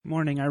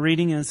Morning. Our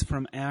reading is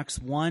from Acts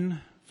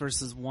 1,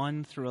 verses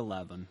 1 through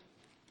 11.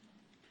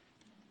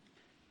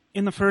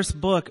 In the first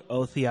book,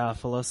 O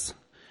Theophilus,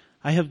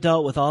 I have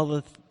dealt with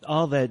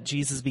all that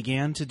Jesus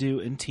began to do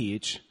and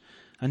teach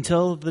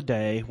until the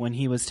day when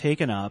he was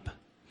taken up,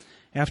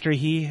 after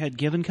he had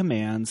given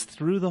commands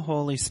through the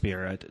Holy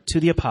Spirit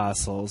to the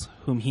apostles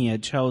whom he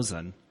had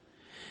chosen.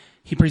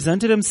 He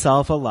presented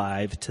himself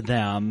alive to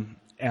them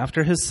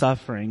after his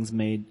sufferings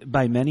made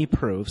by many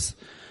proofs,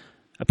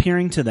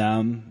 appearing to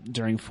them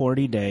during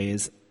 40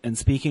 days and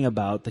speaking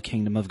about the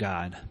kingdom of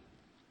God.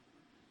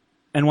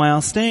 And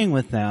while staying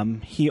with them,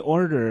 he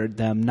ordered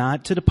them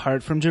not to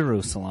depart from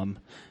Jerusalem,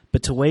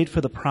 but to wait for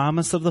the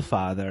promise of the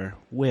Father,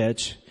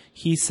 which,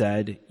 he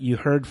said, you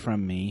heard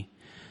from me.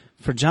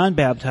 For John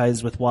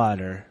baptized with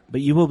water,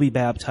 but you will be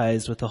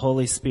baptized with the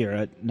Holy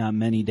Spirit not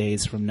many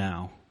days from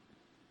now.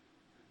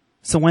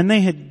 So when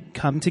they had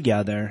come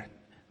together,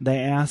 they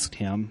asked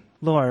him,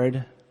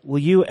 Lord, will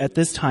you at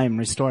this time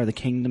restore the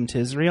kingdom to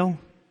Israel?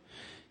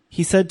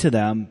 He said to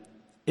them,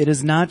 it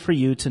is not for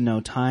you to know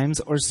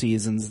times or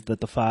seasons that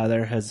the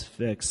Father has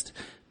fixed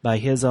by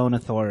his own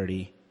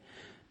authority.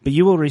 But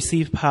you will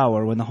receive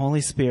power when the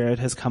Holy Spirit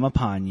has come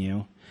upon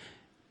you,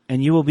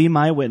 and you will be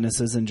my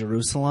witnesses in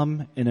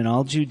Jerusalem and in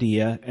all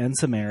Judea and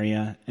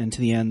Samaria and to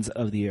the ends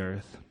of the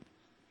earth.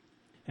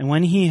 And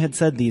when he had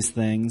said these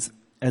things,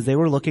 as they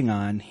were looking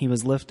on, he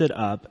was lifted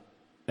up,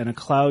 and a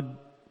cloud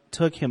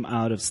took him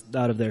out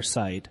of their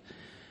sight.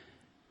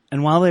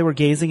 And while they were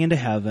gazing into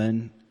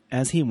heaven,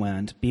 as he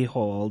went,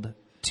 behold,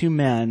 two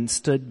men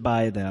stood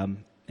by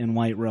them in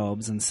white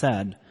robes and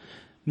said,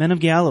 Men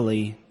of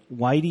Galilee,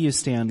 why do you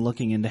stand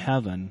looking into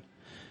heaven?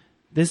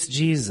 This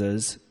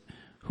Jesus,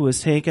 who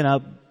was taken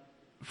up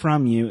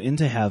from you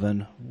into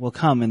heaven, will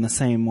come in the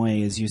same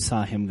way as you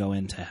saw him go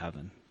into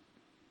heaven.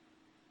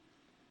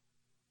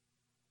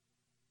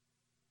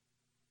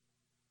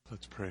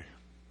 Let's pray.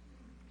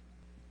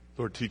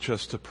 Lord, teach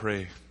us to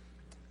pray,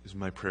 is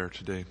my prayer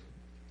today.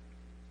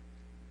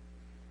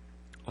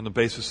 On the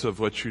basis of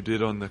what you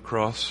did on the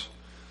cross,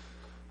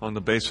 on the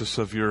basis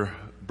of your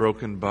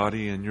broken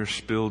body and your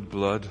spilled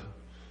blood,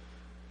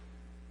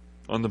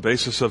 on the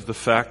basis of the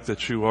fact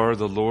that you are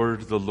the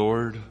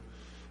Lord,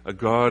 a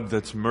God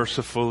that's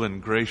merciful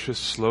and gracious,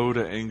 slow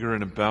to anger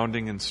and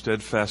abounding in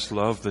steadfast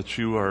love, that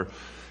you are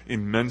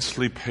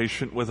immensely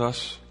patient with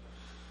us,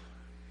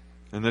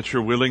 and that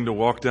you're willing to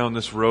walk down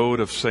this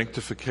road of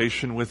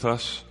sanctification with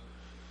us,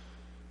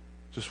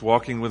 just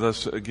walking with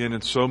us again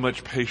in so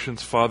much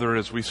patience, Father,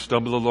 as we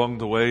stumble along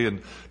the way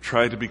and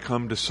try to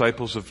become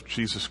disciples of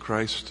Jesus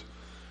Christ.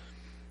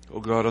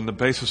 Oh God, on the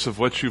basis of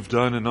what you've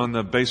done and on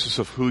the basis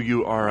of who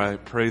you are, I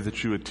pray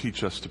that you would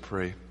teach us to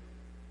pray.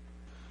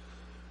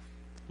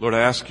 Lord, I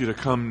ask you to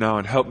come now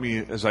and help me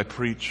as I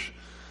preach.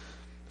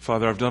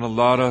 Father, I've done a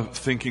lot of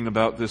thinking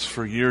about this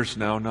for years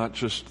now, not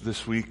just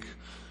this week.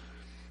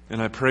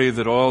 And I pray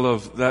that all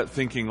of that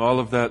thinking, all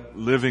of that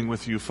living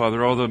with you,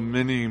 Father, all the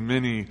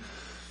many,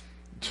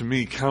 to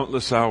me,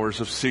 countless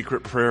hours of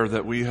secret prayer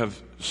that we have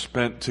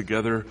spent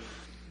together,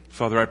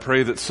 Father, I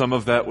pray that some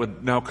of that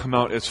would now come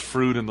out as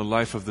fruit in the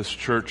life of this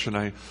church. And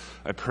I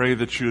pray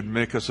that you would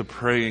make us a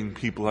praying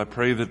people. I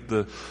pray that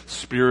the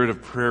spirit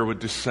of prayer would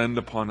descend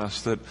upon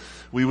us, that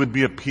we would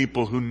be a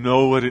people who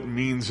know what it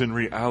means in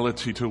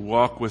reality to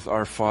walk with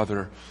our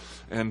Father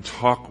and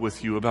talk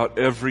with you about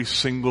every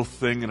single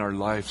thing in our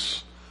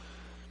lives.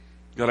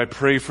 God, I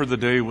pray for the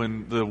day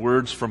when the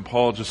words from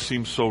Paul just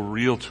seem so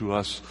real to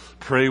us.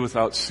 Pray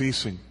without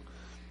ceasing.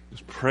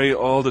 Just pray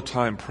all the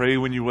time. Pray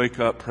when you wake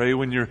up. Pray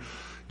when you're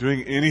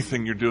doing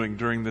anything you're doing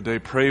during the day.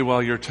 Pray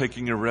while you're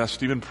taking a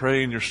rest. Even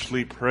pray in your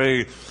sleep.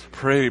 Pray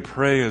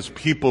as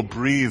people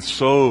breathe.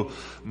 So,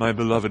 my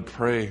beloved,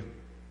 pray.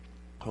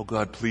 Oh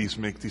God, please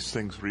make these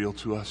things real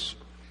to us.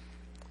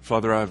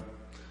 Father, I've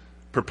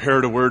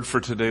prepared a word for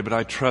today, but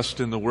I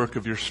trust in the work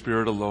of your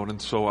Spirit alone, and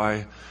so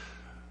I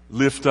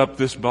lift up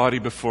this body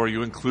before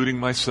you, including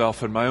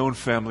myself and my own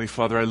family.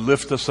 Father, I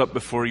lift us up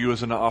before you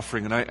as an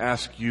offering, and I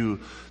ask you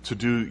to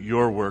do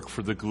your work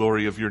for the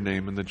glory of your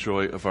name and the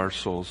joy of our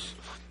souls.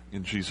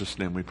 In Jesus'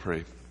 name we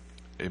pray.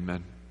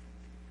 Amen.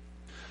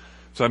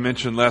 So I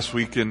mentioned last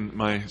week in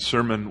my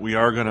sermon, we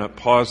are going to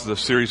pause the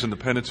series in the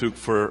Pentateuch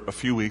for a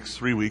few weeks,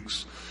 3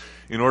 weeks,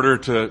 in order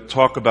to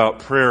talk about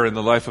prayer in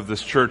the life of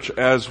this church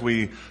as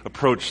we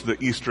approach the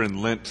Easter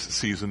and Lent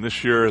season.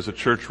 This year as a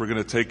church we're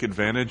going to take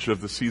advantage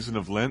of the season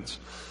of Lent.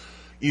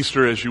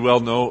 Easter, as you well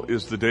know,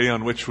 is the day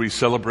on which we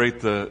celebrate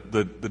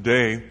the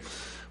day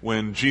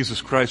when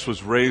Jesus Christ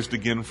was raised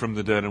again from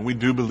the dead. And we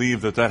do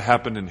believe that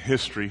happened in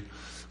history.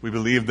 We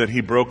believe that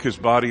he broke his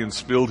body and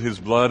spilled his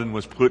blood and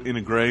was put in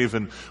a grave.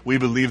 And we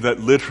believe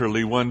that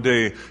literally one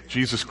day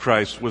Jesus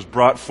Christ was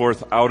brought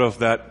forth out of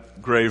that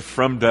grave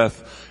from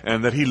death,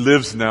 and that he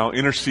lives now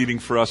interceding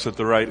for us at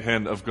the right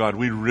hand of God.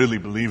 We really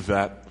believe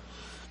that.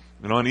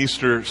 And on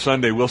Easter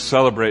Sunday, we'll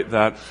celebrate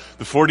that.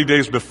 The 40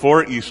 days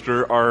before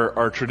Easter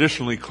are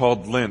traditionally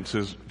called Lent,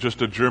 is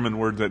just a German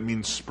word that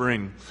means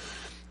spring.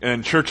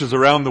 And churches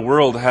around the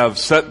world have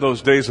set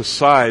those days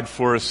aside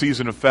for a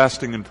season of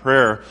fasting and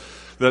prayer.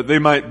 that they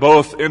might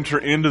both enter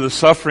into the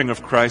suffering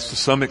of Christ to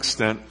some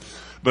extent,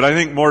 but I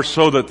think more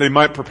so that they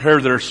might prepare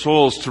their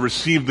souls to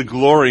receive the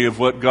glory of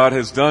what God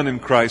has done in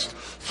Christ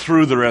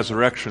through the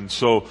resurrection.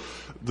 So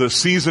the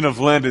season of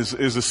Lent is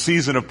a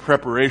season of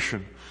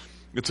preparation.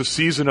 It's a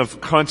season of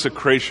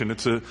consecration.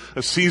 It's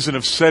a season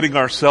of setting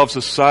ourselves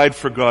aside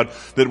for God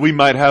that we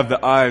might have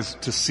the eyes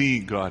to see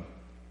God.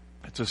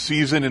 It's a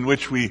season in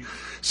which we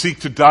seek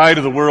to die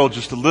to the world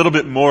just a little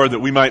bit more that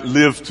we might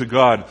live to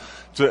God.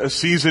 It's a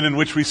season in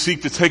which we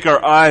seek to take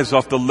our eyes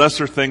off the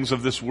lesser things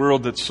of this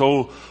world that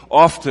so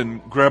often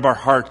grab our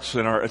hearts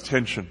and our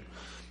attention.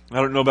 I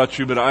don't know about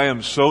you, but I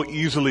am so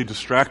easily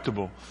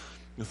distractible.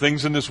 The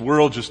things in this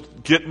world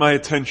just get my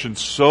attention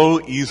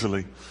so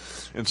easily.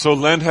 And so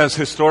Lent has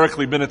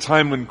historically been a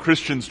time when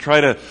Christians try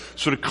to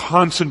sort of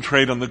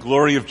concentrate on the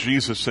glory of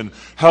Jesus and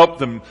help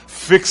them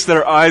fix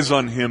their eyes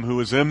on Him who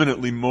is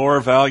eminently more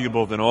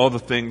valuable than all the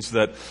things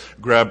that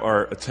grab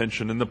our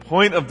attention. And the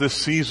point of this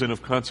season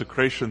of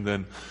consecration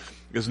then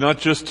is not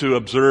just to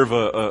observe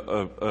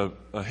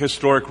a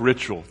historic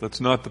ritual. That's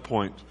not the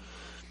point.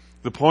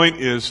 The point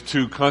is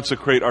to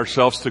consecrate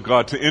ourselves to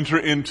God, to enter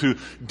into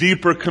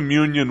deeper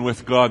communion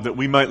with God, that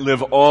we might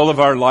live all of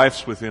our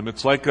lives with Him.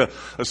 It's like a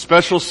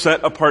special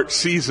set-apart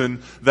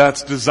season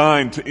that's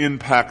designed to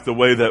impact the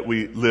way that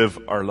we live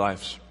our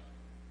lives.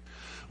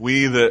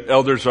 We, the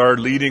elders, are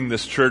leading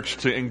this church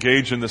to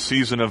engage in the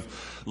season of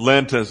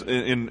Lent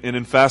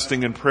in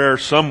fasting and prayer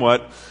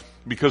somewhat,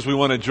 because we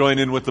want to join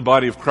in with the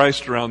body of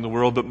Christ around the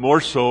world, but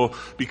more so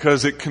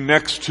because it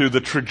connects to the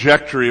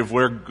trajectory of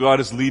where God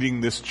is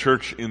leading this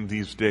church in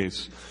these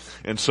days.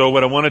 And so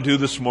what I want to do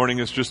this morning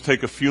is just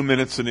take a few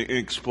minutes and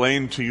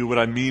explain to you what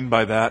I mean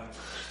by that.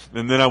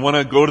 And then I want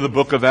to go to the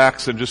book of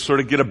Acts and just sort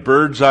of get a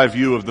bird's eye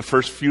view of the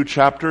first few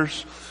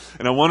chapters.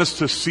 And I want us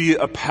to see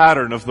a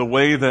pattern of the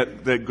way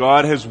that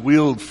God has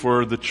willed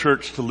for the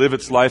church to live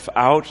its life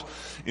out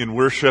in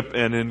worship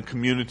and in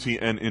community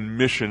and in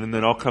mission. And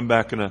then I'll come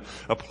back and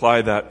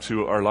apply that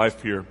to our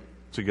life here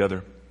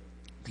together.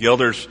 The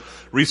elders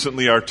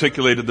recently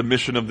articulated the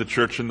mission of the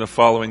church in the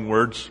following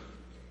words.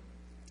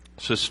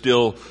 This is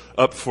still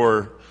up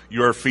for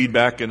your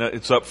feedback and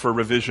it's up for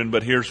revision,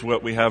 but here's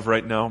what we have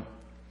right now.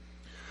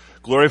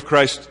 Glory of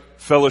Christ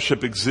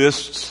Fellowship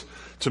exists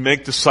to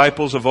make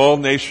disciples of all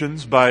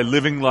nations by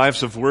living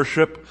lives of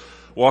worship,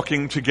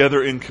 walking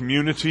together in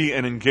community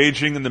and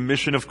engaging in the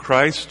mission of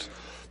Christ,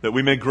 that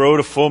we may grow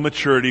to full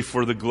maturity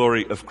for the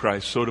glory of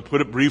Christ. So to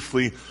put it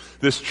briefly,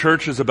 this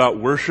church is about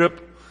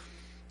worship,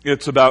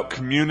 it's about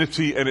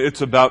community, and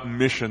it's about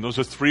mission. Those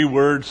are three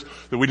words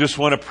that we just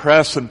want to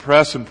press and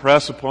press and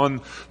press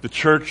upon the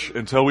church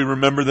until we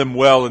remember them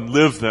well and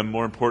live them,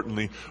 more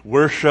importantly.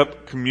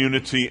 Worship,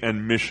 community,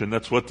 and mission.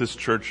 That's what this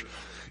church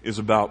is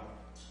about.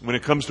 When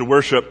it comes to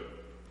worship,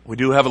 we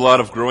do have a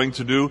lot of growing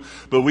to do,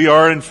 but we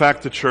are in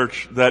fact a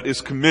church that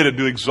is committed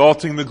to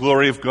exalting the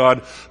glory of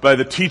God by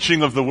the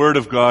teaching of the Word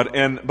of God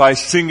and by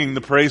singing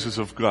the praises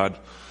of God.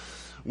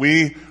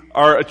 We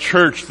are a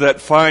church that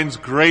finds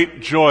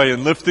great joy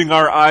in lifting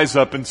our eyes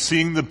up and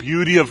seeing the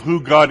beauty of who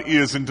God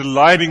is and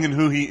delighting in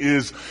who He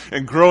is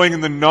and growing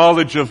in the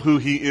knowledge of who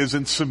He is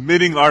and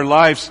submitting our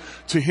lives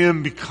to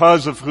Him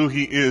because of who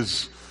He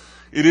is.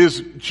 It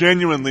is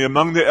genuinely,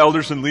 among the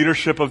elders and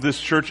leadership of this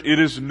church, it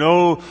is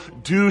no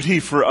duty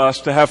for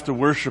us to have to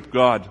worship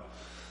God.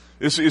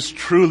 This is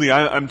truly,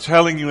 I'm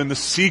telling you, in the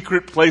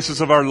secret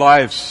places of our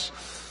lives,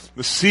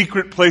 the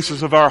secret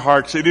places of our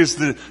hearts, it is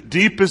the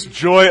deepest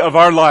joy of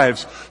our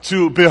lives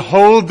to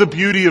behold the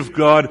beauty of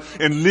God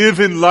and live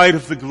in light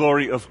of the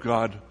glory of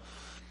God.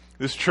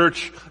 This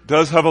church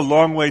does have a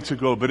long way to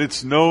go, but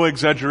it's no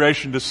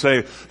exaggeration to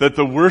say that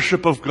the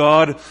worship of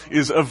God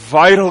is a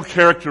vital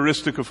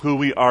characteristic of who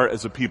we are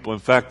as a people. In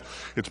fact,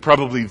 it's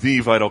probably the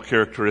vital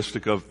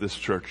characteristic of this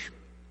church.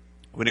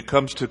 When it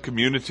comes to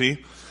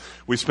community,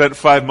 we spent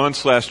 5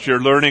 months last year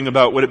learning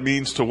about what it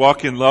means to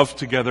walk in love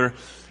together,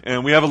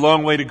 and we have a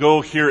long way to go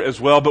here as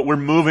well, but we're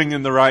moving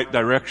in the right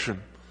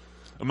direction.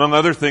 Among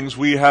other things,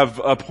 we have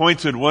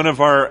appointed one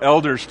of our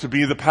elders to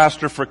be the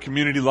pastor for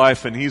community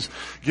life, and he's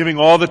giving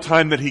all the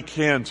time that he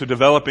can to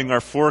developing our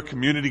 4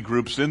 community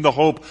groups in the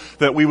hope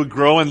that we would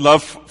grow in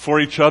love for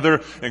each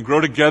other and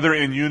grow together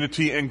in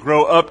unity and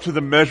grow up to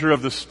the measure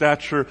of the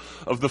stature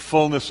of the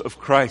fullness of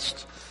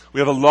Christ. We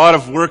have a lot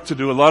of work to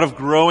do, a lot of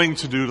growing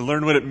to do to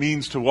learn what it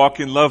means to walk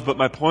in love, but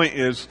my point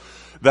is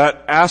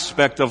that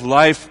aspect of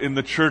life in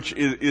the church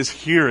is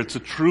here. It's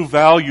a true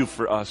value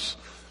for us.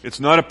 It's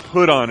not a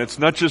put on. It's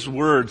not just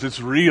words. It's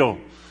real.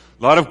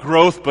 A lot of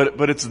growth,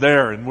 but it's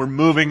there, and we're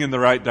moving in the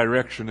right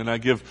direction, and I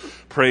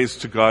give praise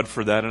to God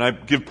for that. And I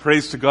give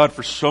praise to God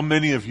for so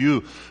many of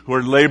you who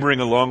are laboring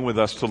along with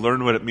us to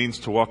learn what it means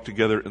to walk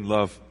together in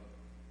love.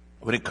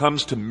 When it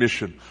comes to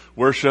mission,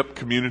 worship,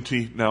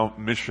 community, now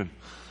mission,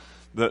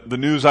 the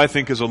news I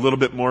think is a little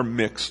bit more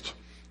mixed.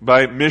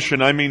 By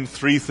mission, I mean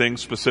three things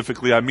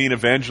specifically. I mean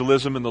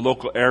evangelism in the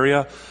local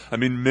area. I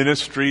mean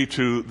ministry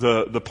to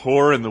the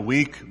poor and the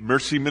weak,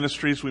 mercy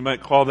ministries we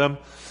might call them.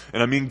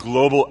 And I mean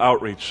global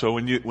outreach. So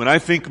when I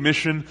think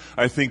mission,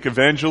 I think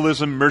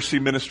evangelism, mercy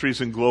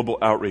ministries, and global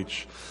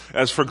outreach.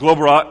 As for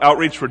global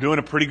outreach, we're doing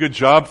a pretty good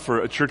job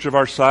for a church of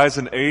our size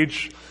and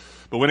age.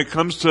 But when it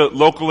comes to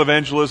local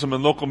evangelism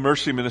and local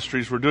mercy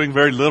ministries, we're doing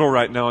very little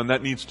right now, and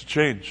that needs to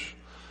change.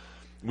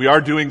 We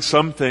are doing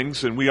some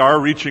things, and we are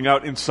reaching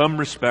out in some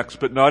respects,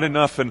 but not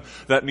enough, and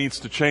that needs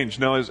to change.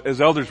 Now,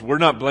 as elders, we're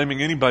not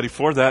blaming anybody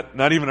for that,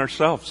 not even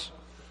ourselves.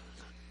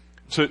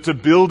 To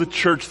build a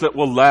church that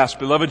will last.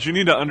 Beloved, you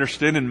need to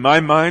understand, in my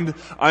mind,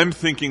 I'm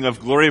thinking of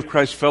Glory of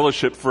Christ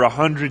Fellowship for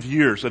 100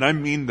 years, and I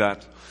mean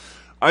that.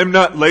 I'm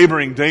not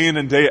laboring day in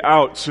and day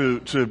out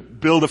to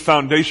build a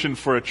foundation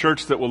for a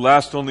church that will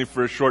last only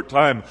for a short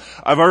time.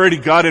 I've already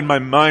got in my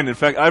mind, in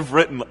fact, I've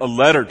written a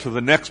letter to the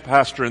next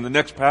pastor and the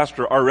next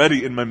pastor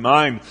already in my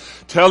mind,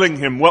 telling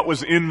him what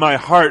was in my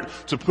heart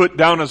to put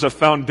down as a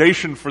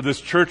foundation for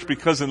this church,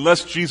 because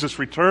unless Jesus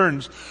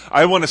returns,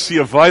 I want to see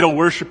a vital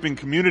worshiping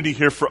community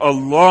here for a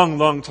long,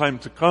 long time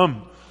to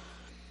come.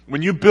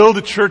 When you build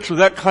a church with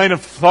that kind of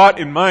thought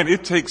in mind,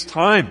 it takes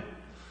time.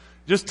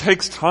 It just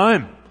takes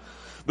time.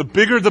 The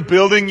bigger the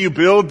building you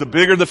build, the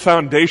bigger the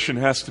foundation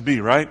has to be,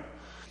 right?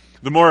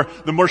 The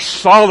more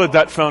solid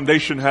that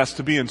foundation has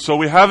to be. And so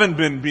we haven't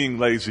been being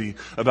lazy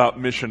about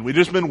mission. We've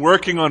just been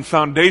working on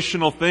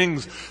foundational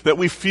things that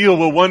we feel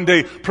will one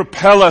day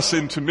propel us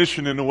into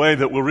mission in a way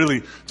that will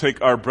really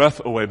take our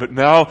breath away. But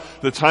now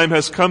the time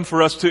has come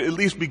for us to at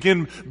least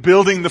begin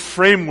building the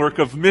framework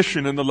of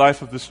mission in the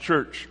life of this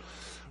church.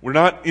 We're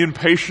not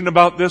impatient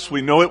about this.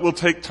 We know it will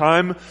take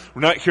time.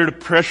 We're not here to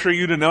pressure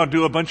you to now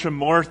do a bunch of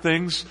more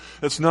things.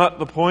 That's not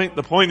the point.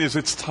 The point is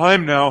it's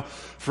time now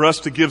for us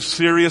to give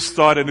serious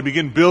thought and to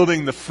begin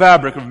building the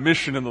fabric of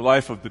mission in the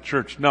life of the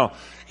church. Now,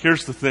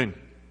 here's the thing.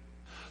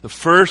 The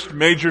first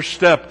major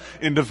step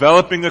in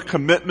developing a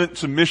commitment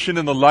to mission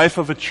in the life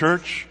of a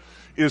church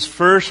is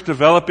first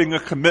developing a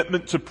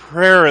commitment to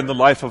prayer in the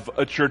life of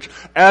a church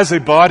as a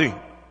body.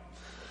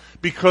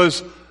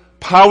 Because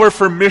power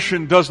for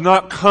mission does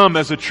not come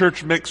as a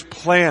church makes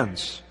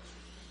plans.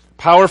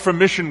 Power for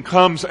mission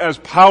comes as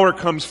power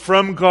comes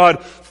from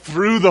God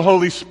through the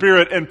Holy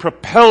Spirit and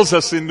propels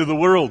us into the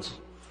world.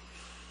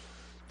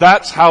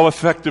 That's how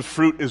effective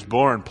fruit is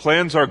born.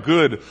 Plans are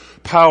good.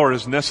 Power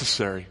is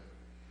necessary.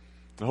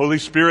 The Holy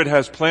Spirit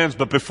has plans,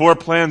 but before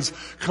plans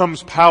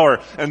comes power.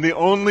 And the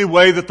only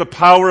way that the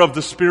power of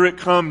the Spirit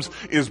comes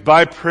is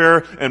by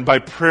prayer and by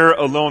prayer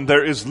alone.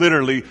 There is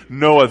literally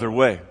no other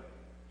way.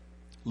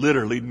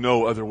 Literally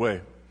no other way.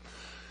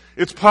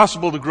 It's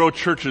possible to grow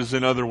churches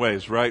in other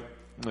ways, right?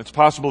 It's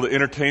possible to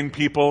entertain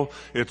people.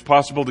 It's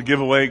possible to give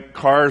away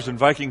cars and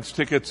Vikings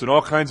tickets and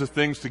all kinds of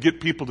things to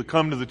get people to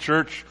come to the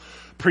church,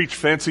 preach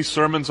fancy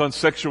sermons on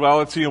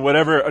sexuality and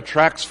whatever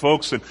attracts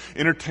folks and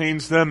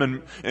entertains them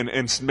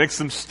and makes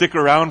them stick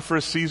around for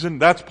a season.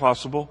 That's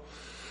possible.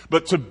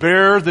 But to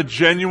bear the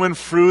genuine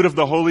fruit of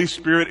the Holy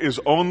Spirit is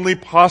only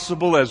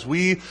possible as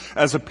we,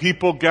 as a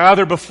people,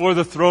 gather before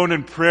the throne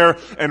in prayer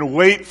and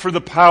wait for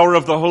the power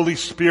of the Holy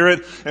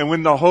Spirit. And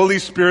when the Holy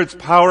Spirit's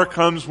power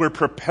comes, we're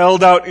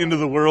propelled out into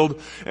the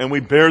world and we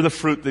bear the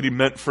fruit that He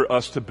meant for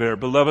us to bear.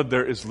 Beloved,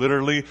 there is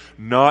literally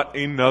not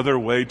another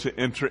way to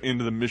enter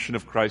into the mission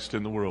of Christ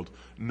in the world.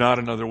 Not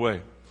another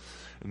way.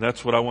 And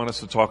that's what I want us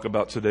to talk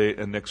about today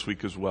and next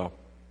week as well.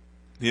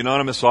 The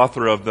anonymous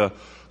author of the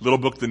little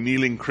book, The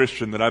Kneeling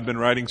Christian, that I've been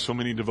writing so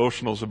many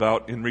devotionals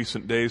about in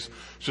recent days.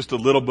 It's just a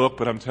little book,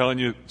 but I'm telling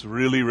you, it's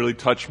really, really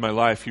touched my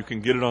life. You can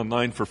get it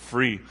online for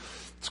free.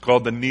 It's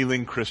called The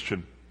Kneeling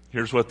Christian.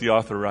 Here's what the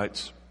author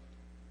writes.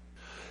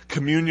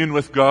 Communion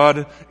with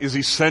God is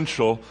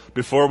essential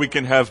before we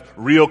can have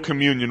real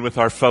communion with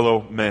our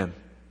fellow man.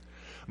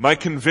 My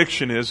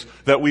conviction is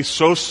that we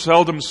so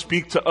seldom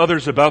speak to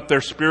others about their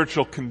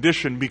spiritual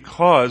condition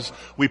because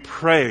we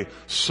pray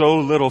so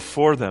little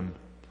for them.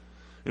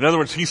 In other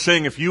words, he's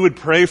saying if you would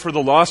pray for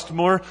the lost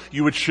more,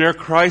 you would share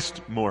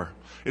Christ more.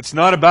 It's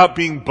not about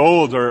being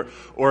bold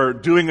or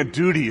doing a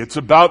duty. It's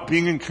about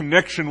being in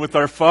connection with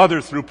our Father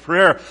through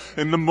prayer.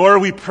 And the more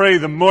we pray,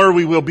 the more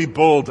we will be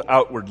bold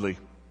outwardly.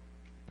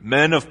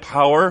 Men of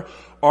power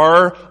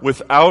are,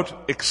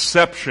 without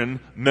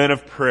exception, men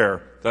of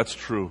prayer. That's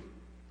true.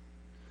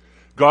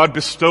 God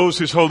bestows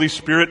His Holy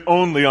Spirit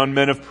only on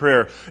men of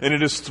prayer, and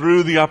it is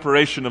through the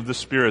operation of the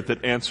Spirit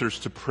that answers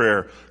to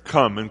prayer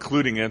come,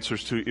 including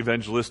answers to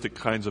evangelistic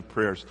kinds of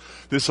prayers.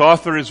 This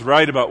author is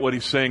right about what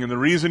he's saying, and the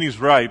reason he's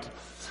right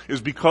is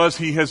because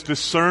he has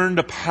discerned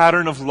a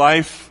pattern of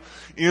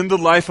life in the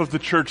life of the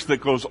church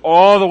that goes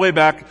all the way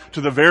back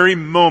to the very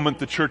moment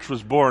the church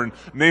was born,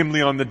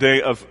 namely on the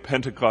day of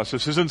Pentecost.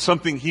 This isn't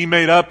something he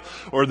made up,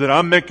 or that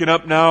I'm making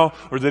up now,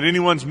 or that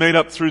anyone's made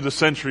up through the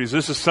centuries.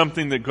 This is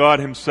something that God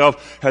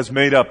himself has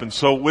made up. And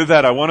so with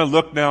that, I want to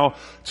look now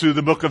to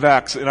the book of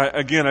Acts. And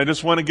I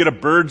just want to get a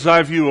bird's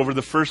eye view over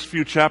the first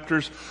few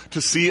chapters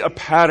to see a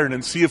pattern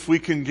and see if we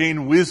can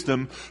gain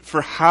wisdom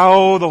for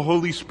how the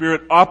Holy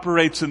Spirit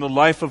operates in the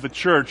life of a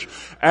church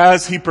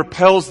as he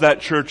propels that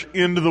church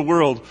into the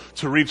world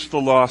to reach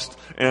the lost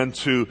and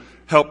to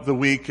help the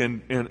weak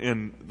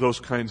and those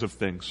kinds of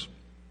things.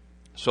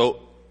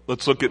 So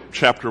let's look at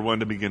chapter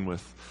 1 to begin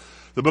with.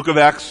 The book of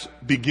Acts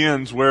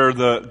begins where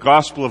the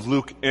Gospel of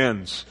Luke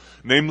ends.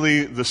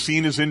 Namely, the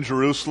scene is in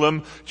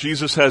Jerusalem.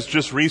 Jesus has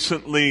just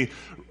recently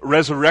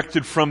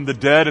resurrected from the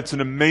dead. It's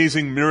an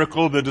amazing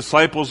miracle. The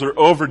disciples are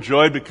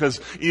overjoyed because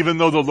even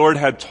though the Lord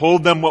had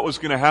told them what was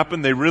going to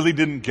happen, they really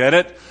didn't get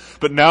it.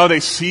 But now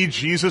they see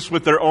Jesus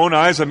with their own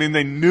eyes. I mean,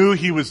 they knew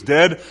he was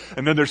dead,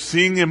 and then they're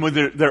seeing him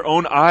with their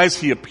own eyes.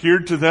 He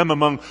appeared to them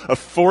among a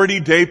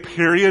 40-day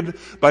period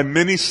by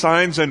many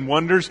signs and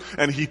wonders,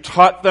 and he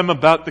taught them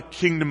about the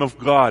kingdom of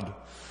God.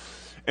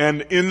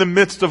 And in the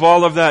midst of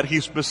all of that, he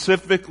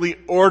specifically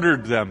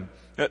ordered them.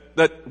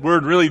 That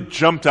word really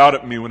jumped out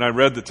at me when I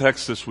read the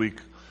text this week.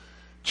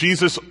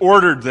 Jesus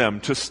ordered them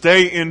to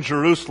stay in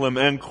Jerusalem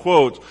and,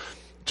 quote,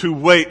 to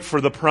wait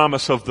for the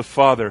promise of the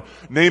Father,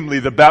 namely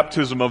the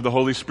baptism of the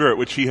Holy Spirit,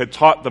 which he had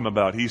taught them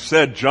about. He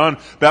said, John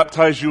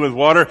baptized you with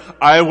water,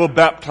 I will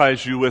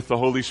baptize you with the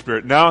Holy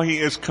Spirit. Now he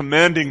is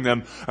commanding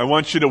them, I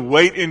want you to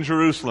wait in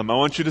Jerusalem. I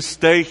want you to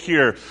stay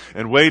here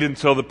and wait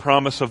until the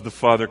promise of the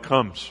Father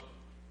comes.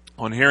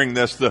 On hearing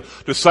this, the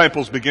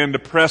disciples began to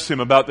press him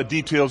about the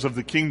details of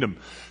the kingdom.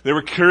 They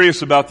were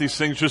curious about these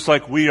things just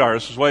like we are.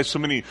 This is why so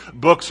many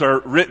books are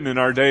written in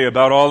our day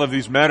about all of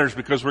these matters,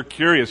 because we're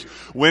curious.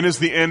 When is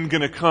the end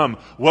going to come?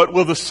 What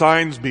will the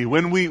signs be?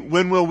 When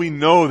will we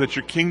know that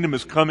your kingdom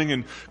is coming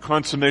in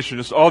consummation?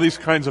 Just all these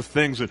kinds of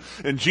things.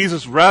 And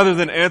Jesus, rather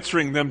than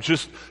answering them,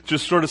 just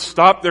sort of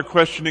stopped their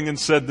questioning and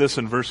said this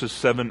in verses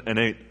 7 and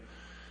 8.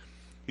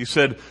 He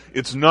said,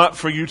 it's not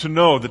for you to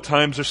know the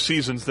times or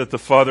seasons that the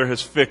Father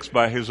has fixed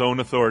by his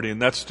own authority.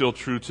 And that's still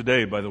true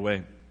today, by the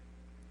way.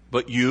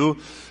 But you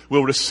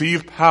will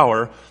receive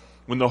power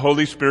when the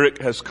Holy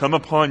Spirit has come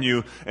upon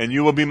you, and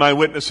you will be my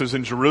witnesses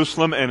in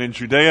Jerusalem and in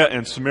Judea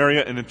and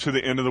Samaria and to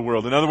the end of the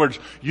world. In other words,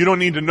 you don't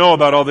need to know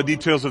about all the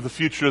details of the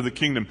future of the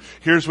kingdom.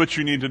 Here's what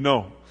you need to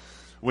know.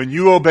 When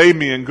you obey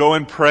me and go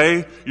and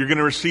pray, you're going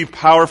to receive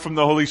power from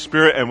the Holy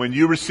Spirit. And when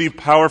you receive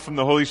power from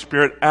the Holy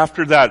Spirit,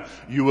 after that,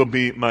 you will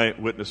be my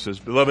witnesses.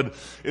 Beloved,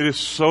 it is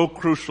so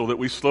crucial that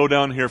we slow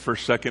down here for a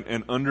second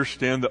and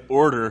understand the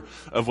order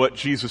of what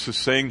Jesus is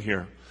saying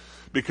here.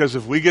 Because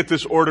if we get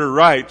this order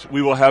right,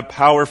 we will have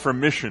power for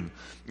mission.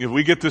 If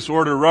we get this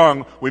order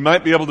wrong, we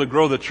might be able to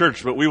grow the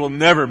church, but we will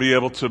never be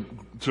able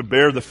to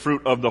bear the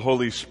fruit of the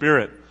Holy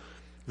Spirit.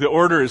 The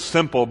order is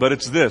simple, but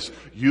it's this.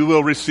 You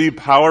will receive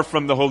power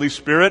from the Holy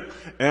Spirit,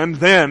 and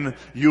then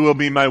you will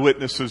be my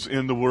witnesses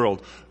in the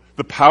world.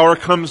 The power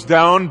comes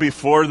down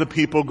before the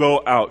people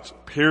go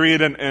out.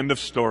 Period and end of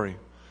story.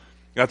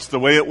 That's the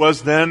way it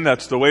was then.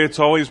 That's the way it's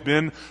always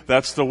been.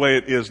 That's the way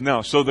it is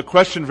now. So the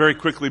question very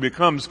quickly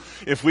becomes,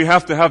 if we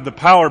have to have the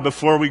power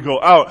before we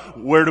go out,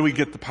 where do we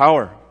get the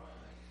power?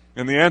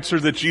 And the answer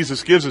that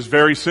Jesus gives is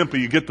very simple.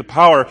 You get the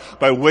power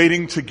by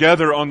waiting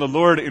together on the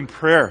Lord in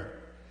prayer.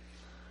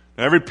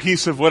 Every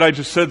piece of what I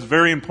just said is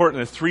very important.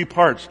 There's 3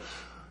 parts.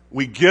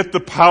 We get the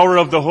power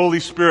of the Holy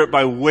Spirit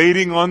by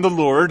waiting on the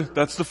Lord.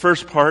 That's the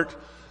first part.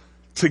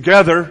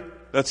 Together,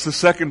 that's the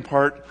second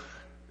part.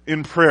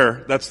 In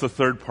prayer, that's the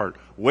third part.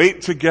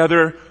 Wait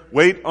together,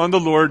 wait on the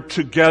Lord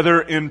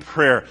together in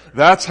prayer.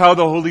 That's how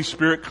the Holy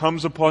Spirit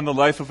comes upon the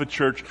life of a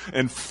church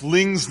and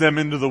flings them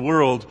into the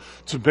world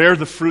to bear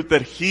the fruit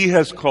that He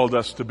has called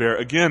us to bear.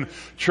 Again,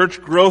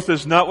 church growth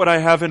is not what I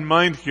have in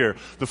mind here.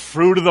 The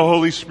fruit of the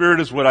Holy Spirit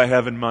is what I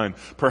have in mind.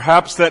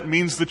 Perhaps that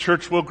means the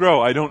church will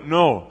grow. I don't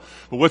know.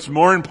 But what's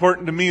more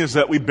important to me is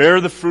that we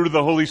bear the fruit of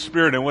the Holy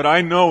Spirit. And what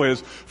I know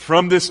is,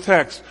 from this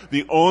text,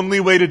 the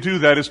only way to do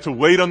that is to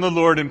wait on the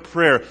Lord in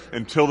prayer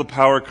until the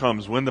power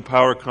comes. When the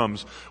power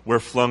comes, we're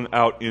flung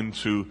out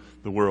into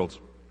the world.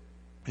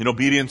 In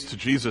obedience to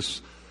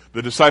Jesus,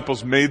 the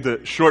disciples made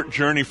the short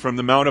journey from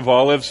the Mount of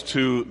Olives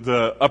to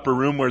the upper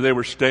room where they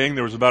were staying.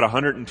 There was about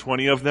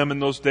 120 of them in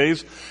those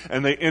days,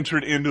 and they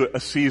entered into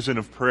a season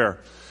of prayer.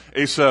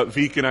 Asa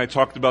Veek and I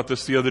talked about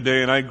this the other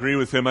day, and I agree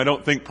with him. I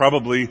don't think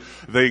probably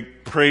they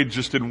prayed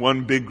just in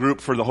one big group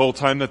for the whole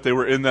time that they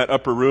were in that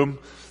upper room.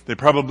 It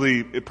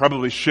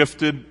probably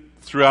shifted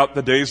throughout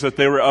the days that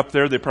they were up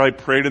there. They probably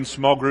prayed in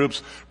small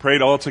groups,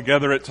 prayed all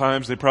together at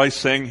times. They probably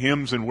sang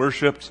hymns and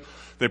worshiped.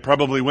 They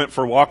probably went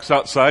for walks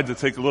outside to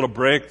take a little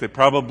break. They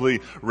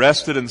probably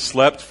rested and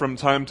slept from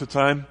time to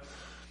time.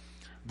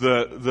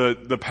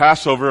 The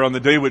Passover on the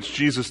day which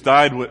Jesus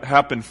died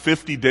happened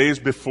 50 days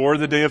before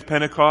the day of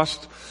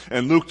Pentecost.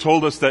 And Luke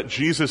told us that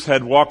Jesus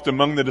had walked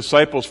among the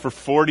disciples for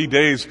 40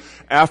 days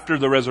after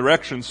the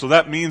resurrection. So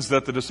that means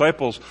that the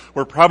disciples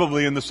were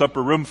probably in this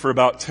upper room for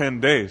about 10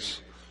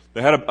 days.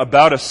 They had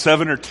about a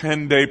 7 or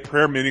 10 day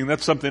prayer meeting.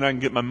 That's something I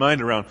can get my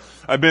mind around.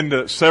 I've been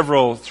to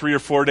several 3 or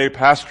 4 day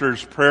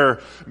pastors'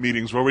 prayer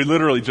meetings where we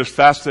literally just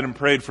fasted and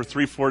prayed for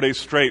 3-4 days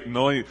straight, and the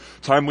only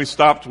time we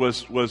stopped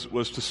was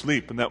to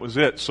sleep, and that was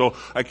it. So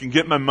I can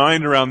get my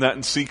mind around that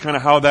and see kind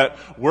of how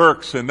that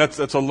works. And that's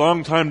a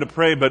long time to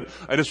pray, but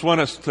I just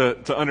want us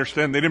to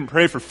understand they didn't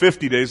pray for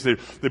 50 days.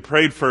 They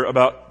prayed for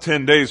about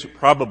 10 days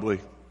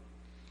probably.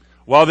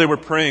 While they were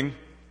praying,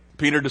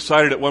 Peter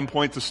decided at one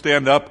point to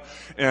stand up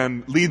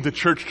and lead the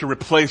church to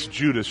replace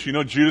Judas. You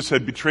know, Judas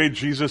had betrayed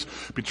Jesus,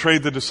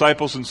 betrayed the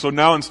disciples, and so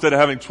now instead of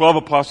having 12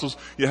 apostles,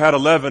 you had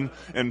 11,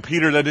 and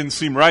Peter, that didn't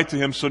seem right to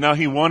him, so now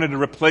he wanted to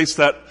replace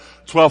that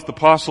 12th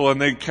apostle,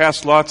 and they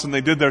cast lots and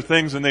they did their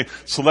things, and they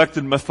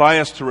selected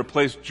Matthias to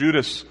replace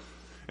Judas.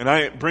 And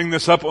I bring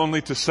this up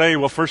only to say,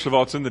 well, first of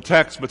all, it's in the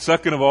text, but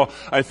second of all,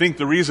 I think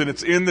the reason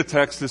it's in the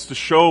text is to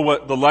show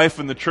what the life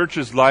in the church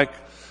is like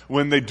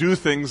when they do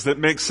things that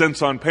make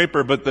sense on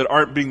paper but that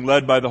aren't being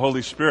led by the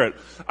Holy Spirit.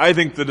 I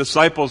think the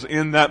disciples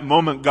in that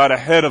moment got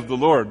ahead of the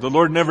Lord. The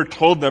Lord never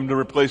told them to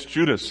replace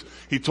Judas.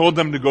 He told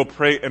them to go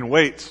pray and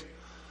wait.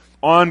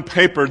 On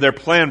paper, their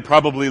plan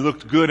probably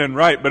looked good and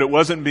right, but it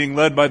wasn't being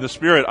led by the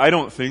Spirit, I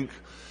don't think.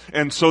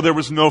 And so there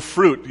was no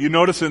fruit. You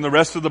notice in the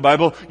rest of the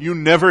Bible, you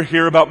never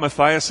hear about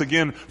Matthias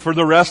again for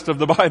the rest of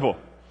the Bible.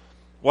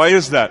 Why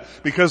is that?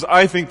 Because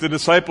I think the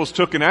disciples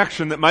took an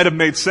action that might have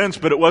made sense,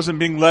 but it wasn't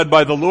being led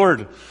by the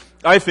Lord.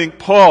 I think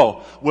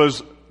Paul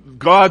was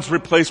God's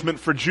replacement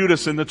for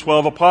Judas in the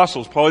 12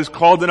 apostles. Paul is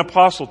called an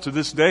apostle to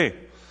this day.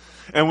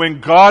 And when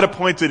God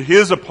appointed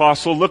his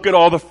apostle, look at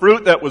all the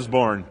fruit that was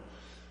born.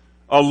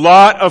 A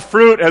lot of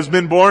fruit has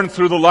been born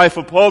through the life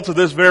of Paul to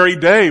this very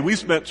day. We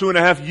spent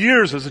 2.5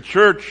 years as a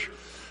church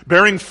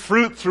bearing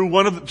fruit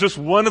through just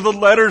one of the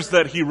letters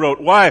that he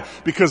wrote. Why?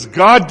 Because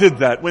God did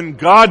that. When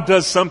God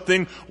does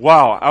something,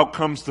 wow, out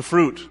comes the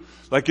fruit.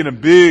 Like in a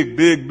big,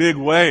 big, big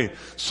way.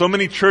 So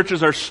many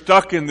churches are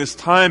stuck in this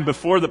time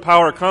before the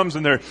power comes,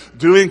 and they're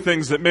doing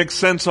things that make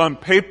sense on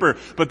paper,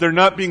 but they're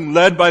not being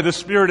led by the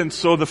Spirit, and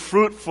so the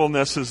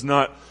fruitfulness is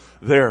not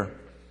there.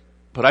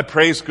 But I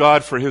praise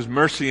God for His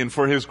mercy and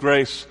for His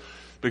grace.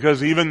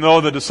 Because even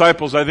though the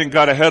disciples, I think,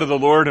 got ahead of the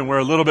Lord and were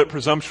a little bit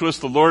presumptuous,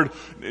 the Lord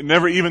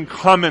never even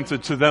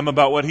commented to them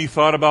about what He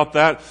thought about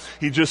that.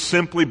 He just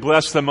simply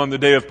blessed them on the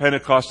day of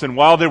Pentecost. And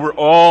while they were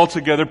all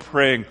together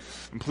praying,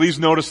 and please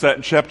notice that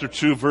in chapter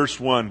 2, verse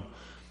 1,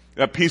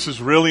 that piece is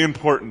really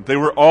important. They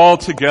were all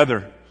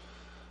together.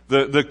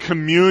 The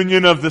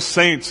communion of the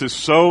saints is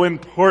so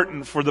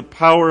important for the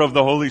power of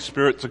the Holy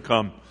Spirit to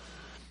come.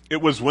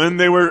 It was when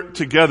they were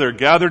together,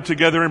 gathered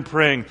together and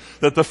praying,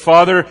 that the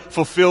Father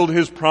fulfilled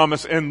His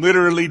promise and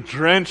literally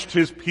drenched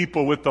His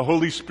people with the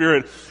Holy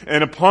Spirit.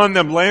 And upon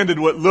them landed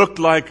what looked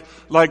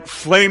like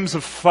flames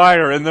of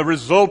fire. And the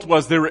result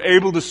was they were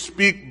able to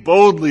speak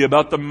boldly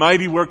about the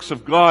mighty works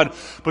of God.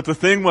 But the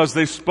thing was,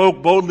 they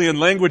spoke boldly in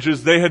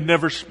languages they had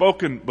never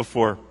spoken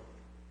before.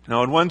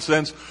 Now, in one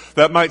sense,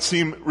 that might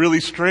seem really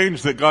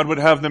strange that God would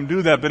have them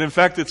do that. But in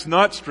fact, it's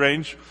not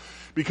strange.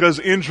 Because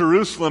in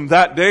Jerusalem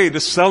that day,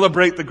 to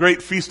celebrate the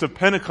great feast of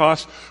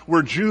Pentecost,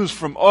 were Jews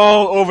from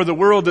all over the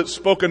world that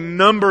spoke a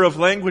number of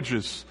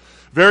languages.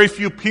 Very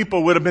few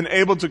people would have been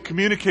able to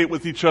communicate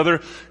with each other,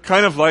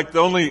 kind of like the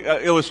only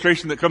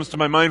illustration that comes to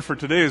my mind for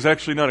today is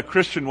actually not a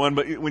Christian one,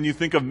 but when you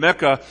think of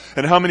Mecca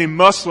and how many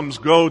Muslims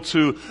go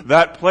to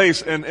that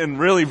place, and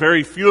really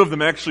very few of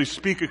them actually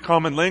speak a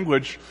common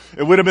language,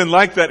 it would have been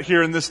like that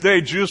here in this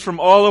day. Jews from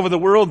all over the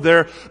world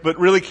there, but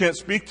really can't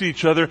speak to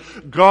each other.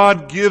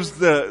 God gives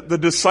the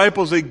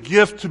disciples a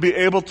gift to be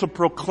able to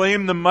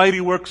proclaim the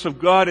mighty works of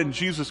God in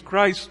Jesus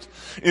Christ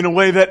in a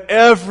way that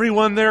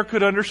everyone there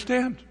could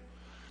understand.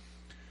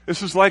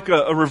 This is like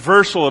a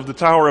reversal of the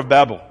Tower of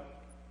Babel.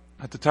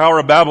 At the Tower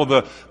of Babel,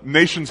 the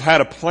nations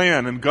had a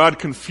plan, and God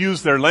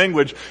confused their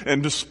language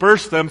and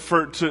dispersed them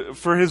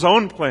for His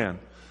own plan,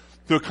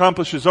 to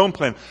accomplish His own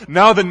plan.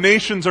 Now the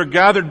nations are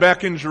gathered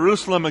back in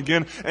Jerusalem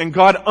again, and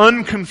God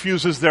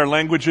unconfuses their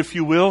language, if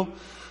you will,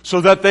 so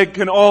that they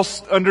can all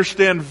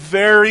understand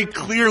very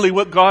clearly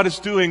what God is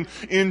doing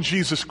in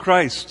Jesus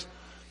Christ.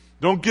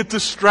 Don't get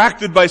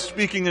distracted by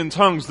speaking in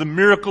tongues. The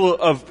miracle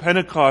of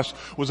Pentecost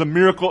was a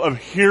miracle of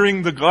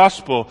hearing the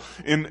gospel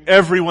in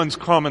everyone's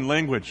common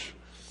language.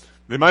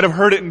 They might have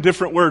heard it in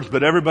different words,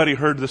 but everybody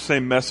heard the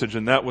same message,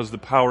 and that was the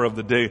power of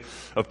the day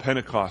of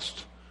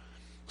Pentecost.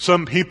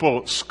 Some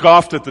people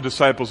scoffed at the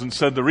disciples and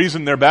said the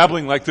reason they're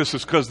babbling like this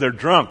is because they're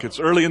drunk. It's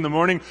early in the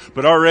morning,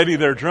 but already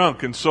they're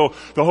drunk. And so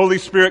the Holy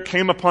Spirit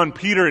came upon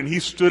Peter, and he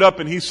stood up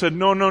and he said,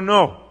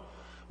 No.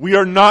 We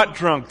are not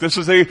drunk. This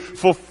is a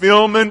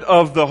fulfillment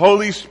of the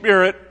Holy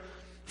Spirit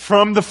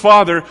from the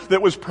Father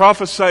that was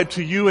prophesied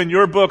to you in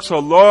your books a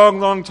long,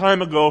 long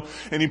time ago.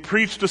 And he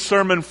preached a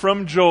sermon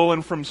from Joel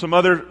and from some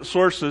other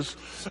sources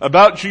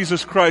about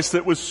Jesus Christ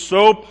that was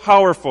so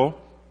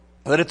powerful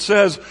that it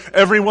says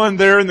everyone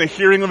there in the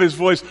hearing of his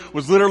voice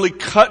was literally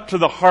cut to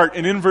the heart.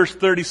 And in verse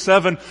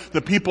 37,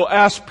 the people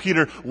asked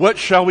Peter, what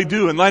shall we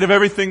do? In light of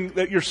everything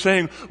that you're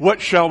saying, what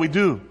shall we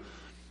do?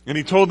 And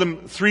he told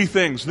them three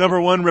things. Number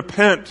one,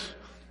 repent.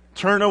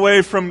 Turn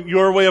away from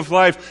your way of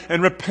life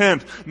and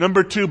repent.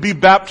 Number two, be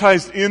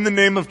baptized in the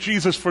name of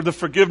Jesus for the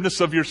forgiveness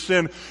of your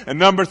sin. And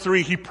number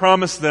three, he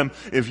promised them,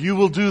 if you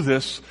will do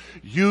this,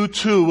 you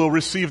too will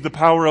receive the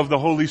power of the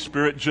Holy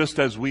Spirit just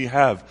as we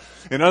have.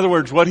 In other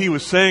words, what he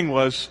was saying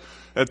was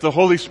that the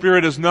Holy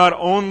Spirit is not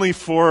only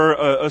for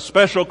a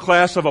special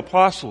class of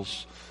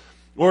apostles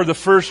or the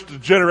first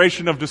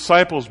generation of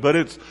disciples, but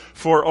it's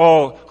for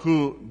all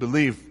who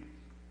believe.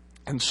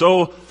 And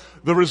so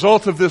the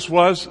result of this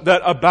was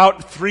that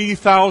about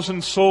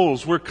 3,000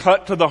 souls were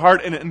cut to the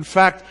heart and in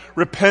fact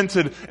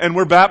repented and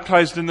were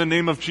baptized in the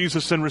name of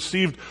Jesus and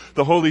received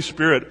the Holy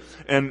Spirit,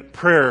 and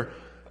prayer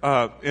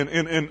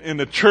in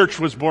the church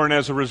was born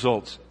as a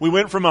result. We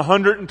went from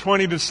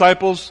 120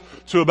 disciples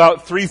to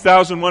about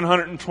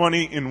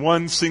 3,120 in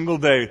one single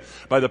day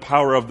by the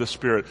power of the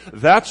Spirit.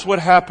 That's what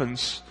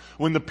happens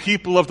when the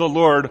people of the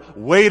Lord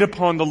wait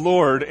upon the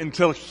Lord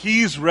until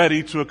He's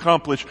ready to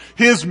accomplish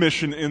His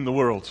mission in the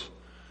world.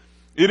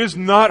 It is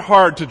not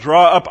hard to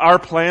draw up our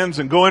plans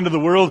and go into the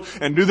world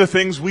and do the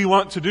things we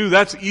want to do.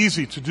 That's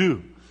easy to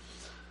do.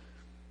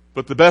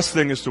 But the best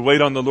thing is to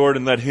wait on the Lord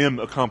and let Him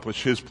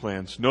accomplish His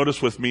plans.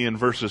 Notice with me in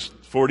verses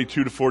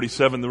 42 to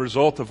 47 the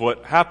result of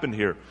what happened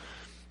here.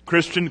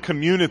 Christian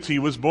community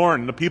was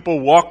born. The people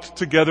walked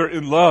together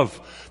in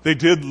love. They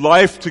did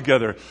life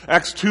together.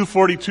 Acts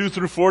 2:42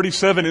 through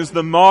 47 is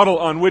the model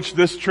on which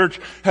this church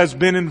has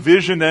been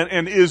envisioned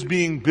and is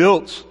being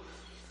built.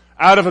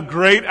 Out of a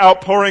great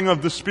outpouring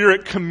of the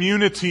Spirit,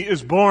 community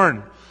is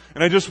born.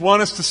 And I just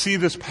want us to see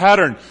this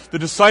pattern. The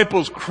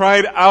disciples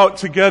cried out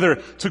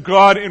together to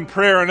God in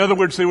prayer. In other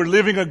words, they were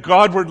living a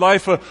Godward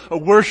life, a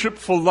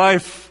worshipful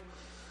life.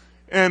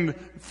 And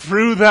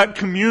through that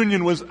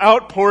communion was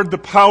outpoured the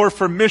power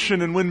for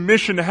mission. And when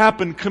mission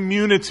happened,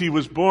 community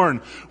was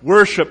born.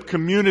 Worship,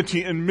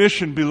 community, and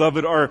mission,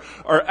 beloved, are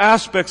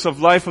aspects of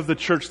life of the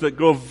church that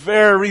go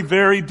very,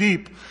 very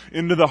deep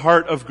into the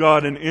heart of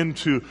God and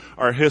into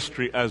our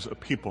history as a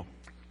people.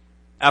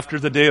 After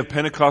the day of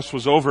Pentecost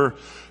was over,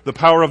 the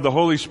power of the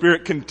Holy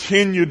Spirit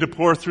continued to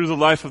pour through the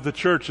life of the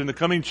church. In the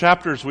coming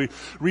chapters, we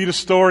read a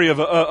story of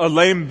a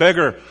lame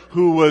beggar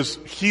who was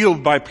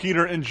healed by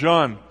Peter and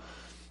John.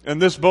 And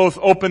this both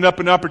opened up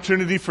an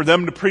opportunity for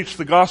them to preach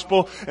the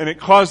gospel, and it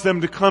caused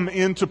them to come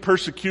into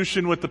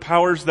persecution with the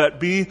powers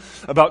that be.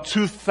 About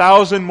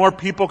 2,000 more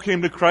people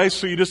came to Christ,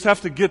 so you just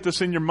have to get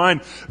this in your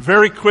mind.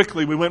 Very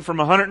quickly, we went from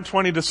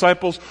 120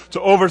 disciples to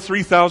over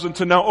 3,000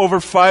 to now over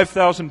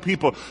 5,000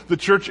 people. The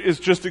church is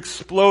just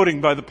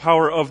exploding by the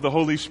power of the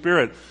Holy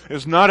Spirit.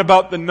 It's not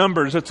about the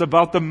numbers, it's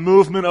about the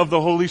movement of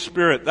the Holy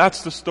Spirit.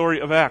 That's the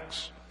story of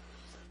Acts.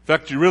 In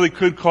fact, you really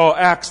could call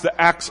Acts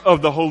the Acts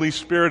of the Holy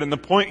Spirit. And the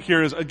point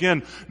here is,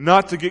 again,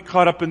 not to get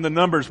caught up in the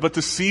numbers, but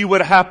to see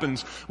what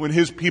happens when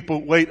His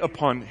people wait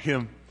upon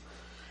Him.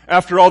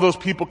 After all those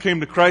people came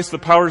to Christ, the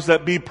powers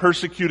that be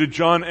persecuted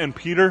John and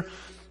Peter.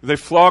 They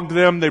flogged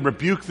them, they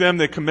rebuked them,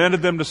 they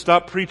commanded them to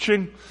stop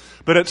preaching.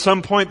 But at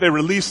some point they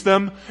released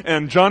them,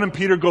 and John and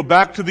Peter go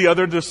back to the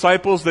other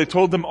disciples. They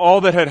told them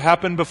all that had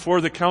happened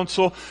before the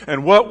council.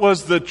 And what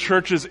was the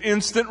church's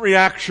instant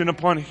reaction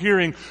upon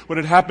hearing what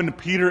had happened to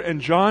Peter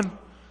and John?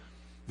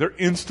 Their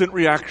instant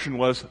reaction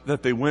was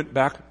that they went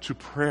back to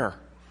prayer.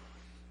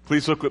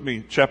 Please look with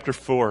me, chapter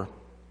 4,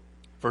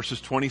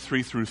 verses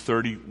 23 through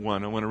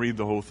 31. I want to read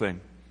the whole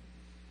thing.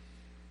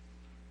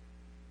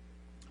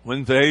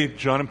 When they,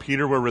 John and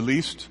Peter, were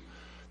released,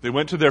 they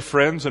went to their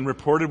friends and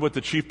reported what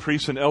the chief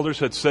priests and elders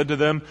had said to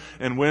them.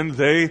 And when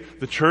they,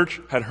 the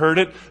church, had heard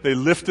it, they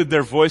lifted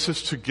their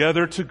voices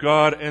together to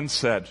God and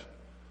said,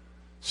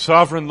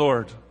 Sovereign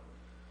Lord,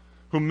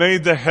 who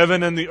made the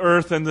heaven and the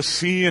earth and the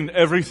sea and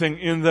everything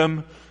in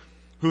them,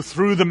 who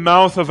through the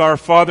mouth of our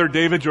father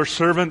David, your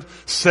servant,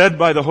 said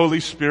by the Holy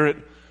Spirit,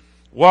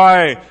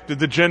 why did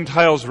the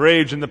Gentiles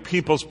rage and the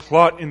peoples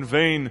plot in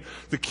vain?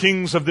 The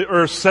kings of the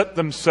earth set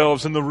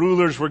themselves, and the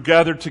rulers were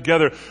gathered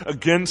together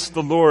against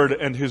the Lord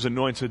and His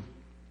anointed.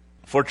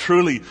 For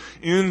truly,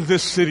 in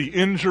this city,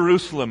 in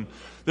Jerusalem,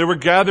 they were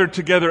gathered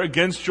together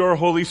against your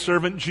holy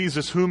servant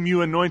Jesus, whom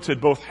you anointed,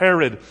 both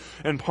Herod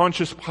and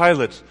Pontius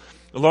Pilate,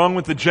 along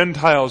with the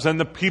Gentiles and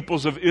the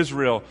peoples of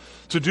Israel,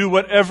 to do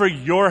whatever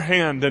your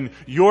hand and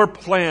your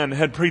plan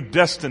had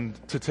predestined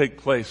to take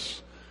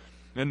place.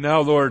 And now,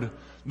 Lord,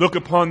 look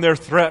upon their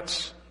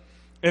threats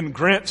and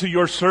grant to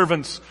your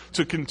servants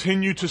to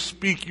continue to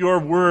speak your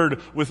word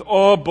with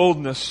all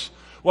boldness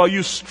while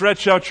you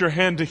stretch out your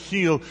hand to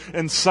heal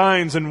and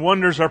signs and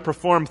wonders are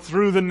performed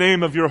through the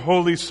name of your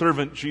holy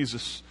servant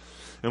Jesus.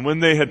 And when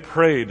they had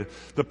prayed,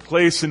 the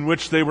place in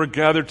which they were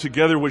gathered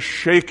together was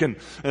shaken,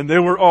 and they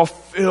were all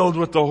filled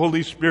with the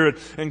Holy Spirit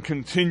and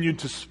continued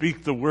to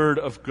speak the word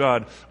of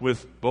God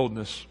with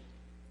boldness.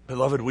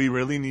 Beloved, we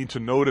really need to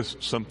notice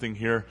something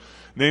here.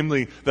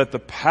 Namely, that the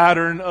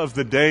pattern of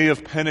the day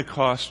of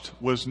Pentecost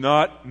was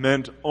not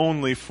meant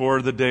only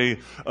for the day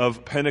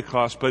of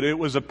Pentecost, but it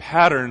was a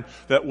pattern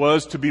that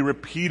was to be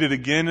repeated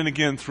again and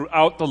again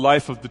throughout the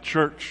life of the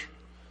church.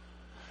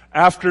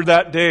 After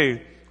that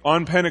day,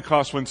 on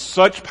Pentecost, when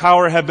such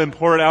power had been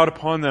poured out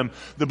upon them,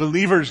 the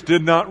believers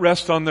did not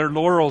rest on their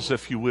laurels,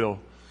 if you will.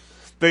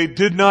 They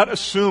did not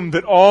assume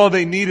that all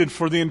they needed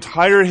for the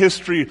entire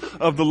history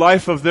of the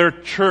life of their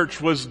church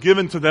was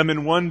given to them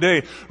in one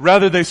day.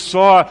 Rather, they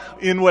saw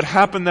in what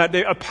happened that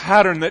day a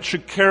pattern that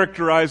should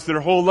characterize their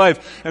whole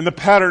life. And the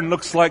pattern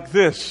looks like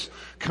this.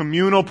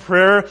 Communal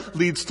prayer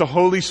leads to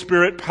Holy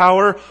Spirit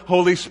power.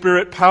 Holy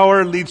Spirit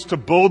power leads to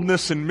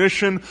boldness in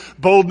mission.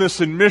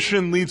 Boldness in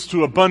mission leads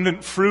to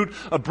abundant fruit.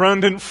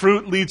 Abundant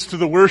fruit leads to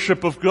the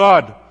worship of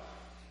God.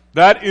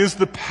 That is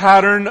the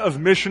pattern of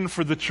mission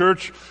for the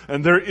church,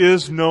 and there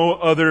is no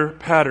other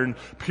pattern,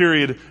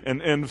 period,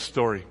 and end of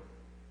story.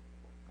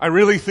 I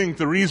really think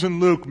the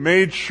reason Luke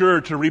made sure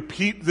to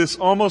repeat this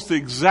almost the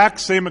exact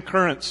same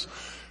occurrence,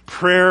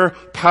 prayer,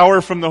 power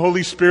from the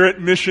Holy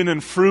Spirit, mission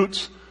and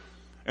fruit,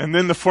 and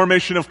then the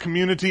formation of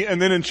community,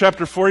 and then in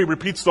chapter 4 he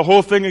repeats the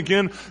whole thing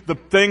again. The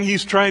thing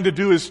he's trying to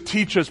do is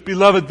teach us,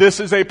 beloved, this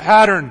is a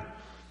pattern.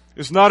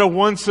 It's not a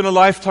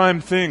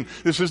once-in-a-lifetime thing.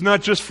 This is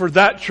not just for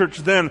that church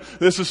then.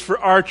 This is for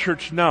our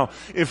church now.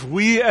 If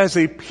we as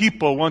a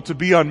people want to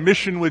be on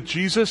mission with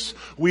Jesus,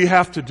 we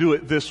have to do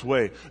it this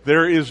way.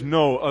 There is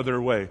no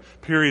other way.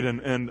 Period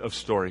and end of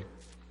story.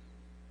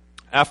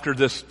 After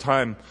this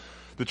time,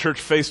 the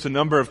church faced a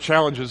number of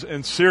challenges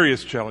and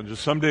serious challenges.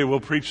 Someday we'll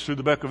preach through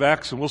the book of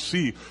Acts and we'll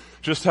see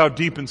just how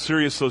deep and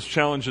serious those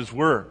challenges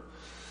were.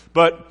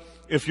 But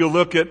if you'll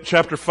look at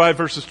chapter 5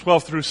 verses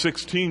 12 through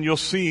 16, you'll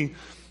see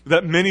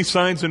that many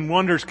signs and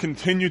wonders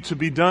continued to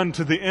be done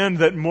to the end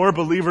that more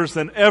believers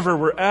than ever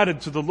were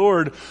added to the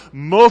Lord.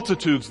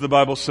 Multitudes, the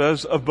Bible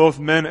says, of both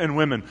men and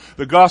women.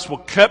 The gospel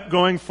kept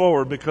going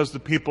forward because the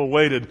people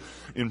waited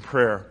in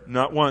prayer.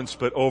 Not once,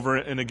 but over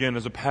and again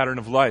as a pattern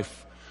of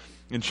life.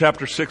 In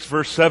chapter 6,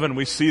 verse 7,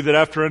 we see that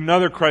after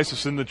another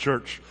crisis in the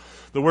church,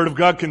 the Word of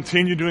God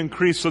continued to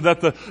increase so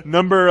that the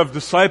number of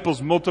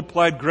disciples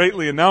multiplied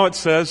greatly. And now it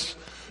says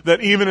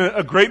that even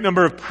a great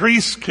number of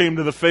priests came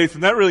to the faith.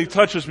 And that really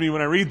touches me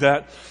when I read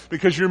that.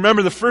 Because you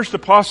remember the first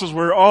apostles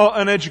were all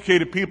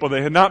uneducated people.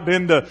 They had not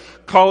been to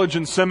college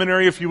and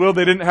seminary, if you will.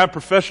 They didn't have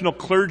professional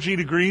clergy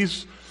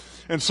degrees.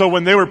 And so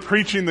when they were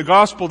preaching the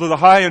gospel to the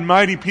high and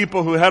mighty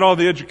people who had all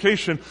the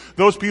education,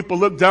 those people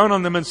looked down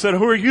on them and said,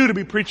 "Who are you to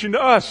be preaching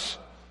to us?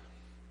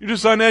 You're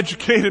just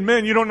uneducated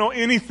men. You don't know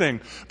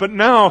anything." But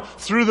now,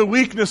 through the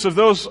weakness of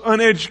those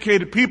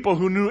uneducated people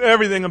who knew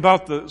everything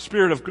about the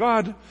Spirit of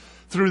God,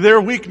 through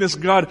their weakness,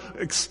 God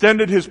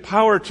extended His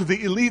power to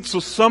the elite, so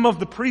some of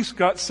the priests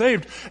got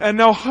saved and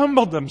now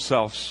humbled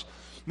themselves.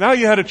 Now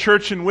you had a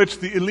church in which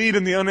the elite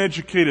and the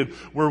uneducated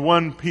were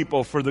one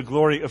people for the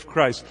glory of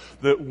Christ.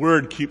 The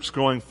word keeps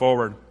going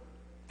forward.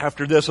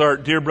 After this, our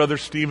dear brother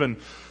Stephen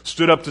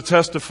stood up to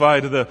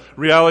testify to the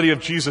reality of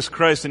Jesus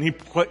Christ, and he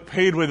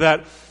paid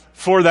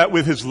for that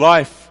with his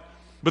life.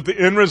 But the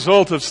end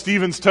result of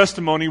Stephen's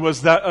testimony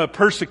was that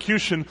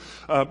persecution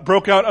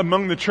broke out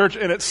among the church,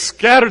 and it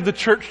scattered the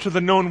church to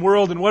the known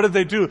world. And what did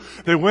they do?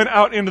 They went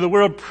out into the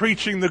world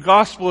preaching the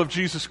gospel of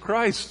Jesus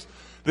Christ.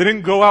 They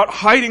didn't go out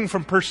hiding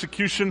from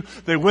persecution.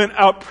 They went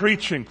out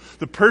preaching.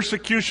 The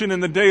persecution in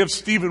the day of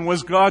Stephen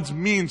was God's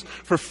means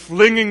for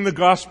flinging the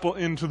gospel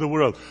into the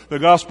world. The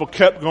gospel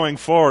kept going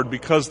forward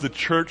because the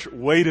church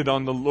waited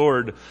on the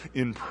Lord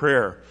in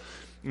prayer.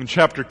 In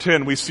chapter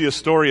 10, we see a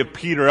story of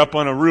Peter up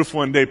on a roof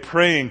one day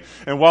praying,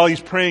 and while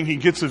he's praying, he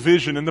gets a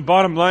vision. And the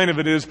bottom line of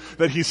it is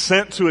that he's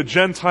sent to a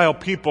Gentile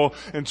people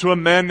and to a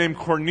man named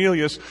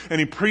Cornelius, and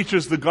he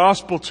preaches the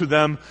gospel to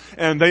them,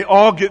 and they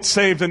all get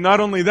saved. And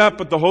not only that,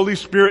 but the Holy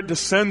Spirit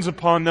descends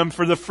upon them.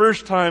 For the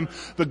first time,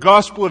 the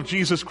gospel of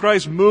Jesus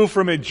Christ moved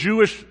from a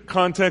Jewish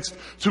context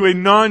to a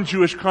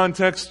non-Jewish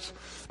context.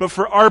 But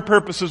for our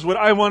purposes, what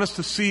I want us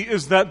to see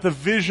is that the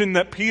vision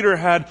that Peter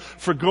had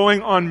for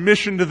going on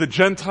mission to the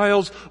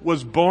Gentiles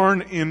was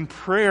born in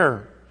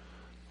prayer.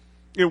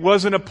 It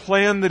wasn't a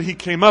plan that he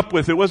came up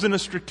with. It wasn't a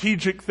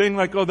strategic thing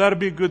like, oh, that'd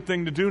be a good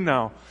thing to do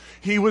now.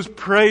 He was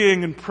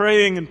praying and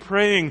praying and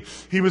praying.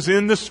 He was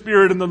in the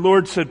Spirit, and the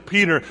Lord said,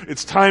 "Peter,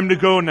 it's time to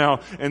go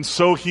now." And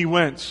so he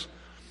went.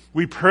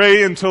 We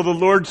pray until the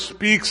Lord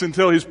speaks,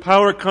 until His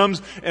power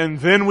comes, and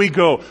then we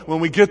go. When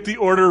we get the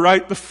order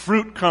right, the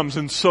fruit comes.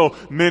 And so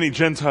many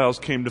Gentiles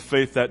came to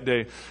faith that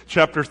day.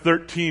 Chapter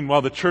 13,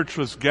 while the church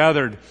was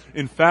gathered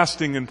in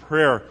fasting and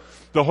prayer,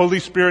 the Holy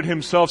Spirit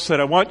Himself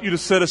said, "I want you to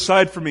set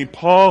aside for me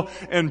Paul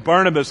and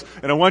Barnabas,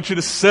 and I want you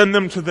to send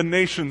them to the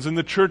nations." And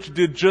the church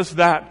did just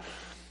that.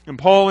 And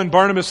Paul and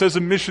Barnabas as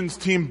a missions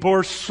team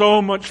bore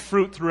so much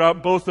fruit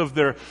throughout both of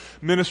their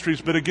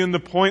ministries. But again, the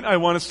point I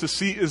want us to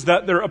see is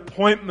that their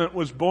appointment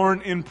was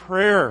born in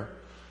prayer.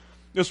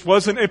 This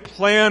wasn't a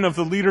plan of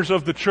the leaders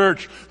of the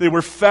church. They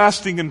were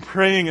fasting and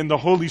praying, and the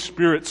Holy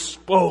Spirit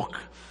spoke.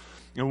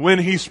 And when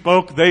He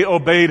spoke, they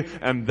obeyed,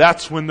 and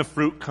that's when the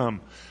fruit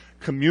come.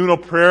 Communal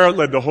prayer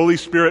led to Holy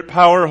Spirit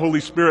power. Holy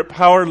Spirit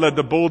power led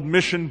to bold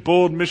mission.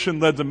 Bold mission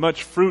led to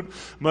much fruit.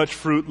 Much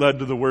fruit led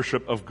to the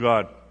worship of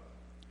God.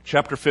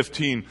 Chapter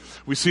 15,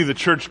 we see the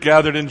church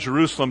gathered in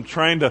Jerusalem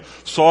trying to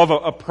solve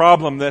a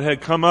problem that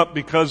had come up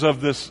because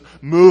of this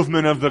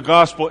movement of the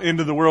gospel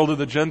into the world of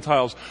the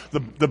Gentiles.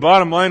 The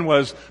bottom line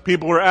was,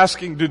 people were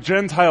asking, do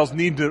Gentiles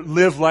need to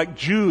live like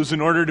Jews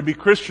in order to be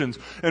Christians?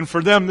 And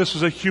for them, this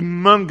was a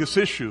humongous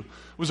issue.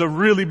 It was a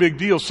really big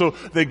deal. So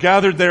they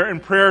gathered there in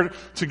prayer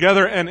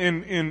together and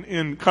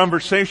in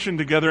conversation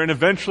together, and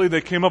eventually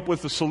they came up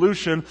with a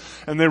solution,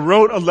 and they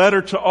wrote a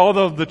letter to all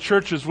of the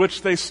churches,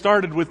 which they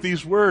started with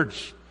these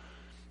words.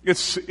 It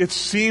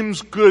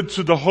seems good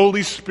to the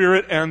Holy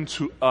Spirit and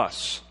to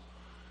us.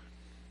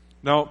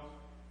 Now,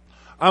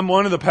 I'm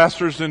one of the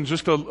pastors in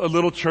just a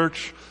little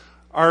church.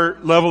 Our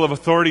level of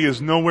authority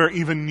is nowhere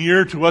even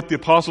near to what the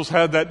apostles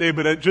had that day,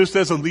 but just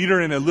as a leader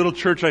in a little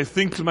church, I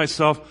think to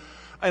myself,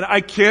 and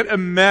I can't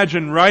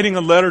imagine writing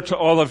a letter to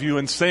all of you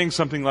and saying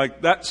something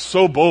like, that's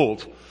so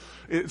bold.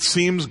 It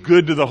seems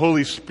good to the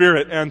Holy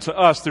Spirit and to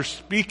us. They're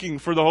speaking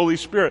for the Holy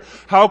Spirit.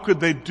 How could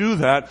they do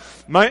that?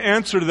 My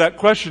answer to that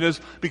question is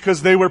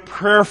because they were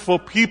prayerful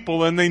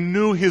people and they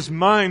knew His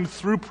mind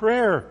through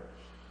prayer.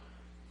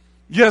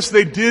 Yes,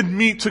 they did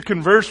meet to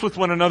converse with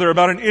one another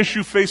about an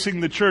issue facing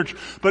the church,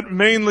 but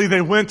mainly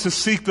they went to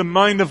seek the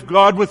mind of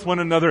God with one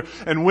another.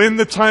 And when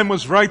the time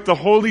was right, the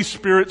Holy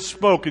Spirit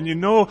spoke. And you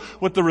know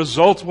what the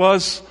result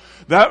was?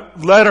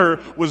 That letter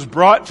was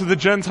brought to the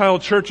Gentile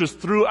churches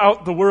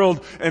throughout the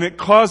world, and it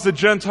caused the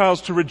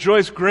Gentiles to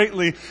rejoice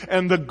greatly,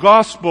 and the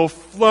gospel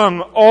flung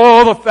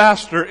all the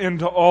faster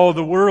into all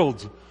the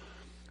world.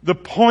 The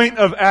point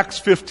of Acts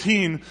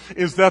 15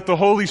 is that the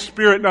Holy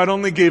Spirit not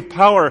only gave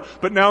power,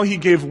 but now He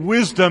gave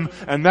wisdom,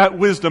 and that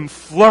wisdom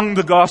flung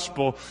the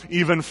gospel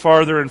even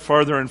farther and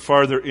farther and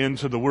farther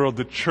into the world.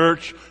 The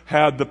church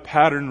had the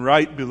pattern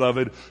right,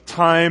 beloved,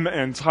 time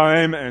and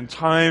time and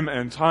time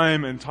and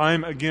time and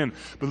time again.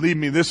 Believe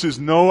me, this is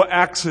no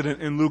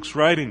accident in Luke's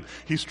writing.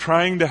 He's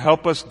trying to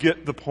help us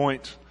get the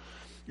point.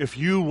 If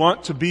you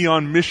want to be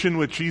on mission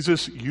with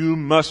Jesus, you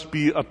must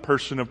be a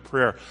person of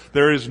prayer.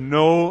 There is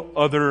no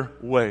other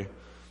way.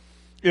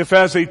 If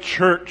as a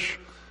church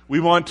we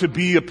want to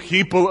be a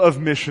people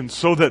of mission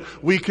so that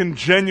we can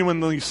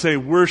genuinely say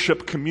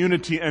worship,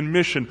 community, and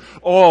mission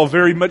all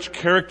very much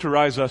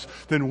characterize us,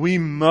 then we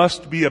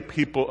must be a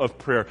people of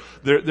prayer.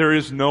 There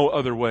is no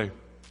other way.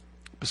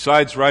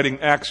 Besides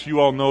writing Acts, you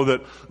all know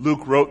that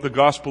Luke wrote the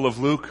Gospel of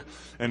Luke.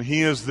 And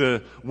he is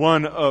the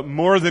one,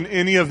 more than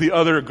any of the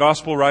other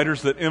gospel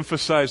writers, that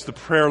emphasize the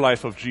prayer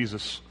life of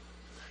Jesus.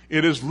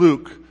 It is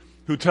Luke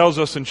who tells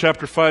us in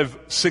chapter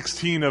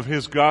 5:16 of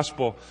his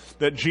gospel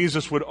that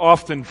Jesus would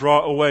often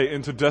draw away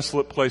into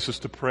desolate places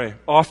to pray.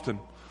 Often.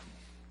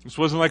 This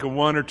wasn't like a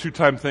 1 or 2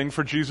 time thing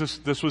for Jesus.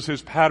 This was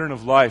His pattern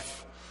of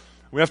life.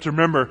 We have to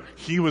remember,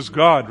 He was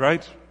God,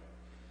 right?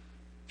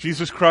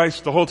 Jesus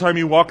Christ, the whole time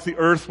He walked the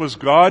earth, was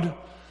God.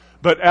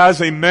 But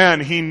as a man,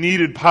 He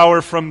needed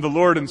power from the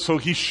Lord, and so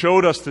He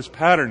showed us this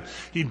pattern.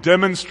 He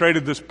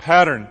demonstrated this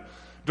pattern.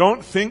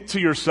 Don't think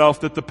to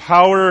yourself that the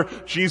power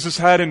Jesus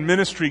had in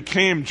ministry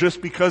came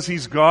just because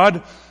He's God.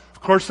 Of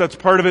course, that's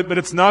part of it, but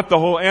it's not the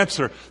whole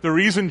answer. The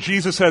reason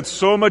Jesus had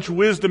so much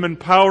wisdom and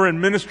power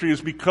in ministry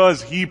is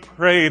because He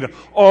prayed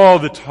all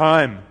the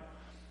time.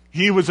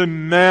 He was a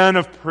man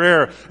of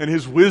prayer, and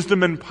His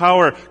wisdom and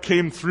power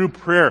came through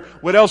prayer.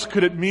 What else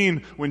could it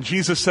mean when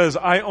Jesus says,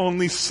 I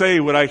only say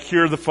what I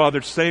hear the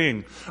Father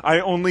saying. I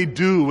only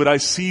do what I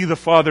see the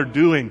Father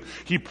doing.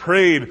 He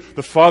prayed,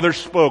 the Father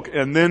spoke,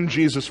 and then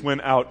Jesus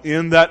went out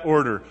in that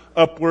order.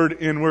 Upward,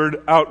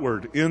 inward,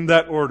 outward. In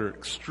that order.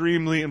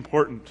 Extremely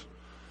important.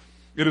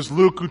 It is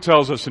Luke who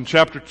tells us in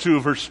chapter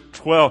 6, verses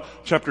 12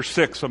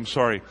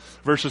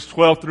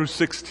 through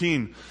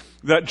 16,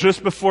 that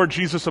just before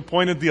Jesus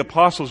appointed the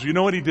apostles, you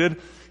know what He did?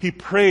 He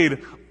prayed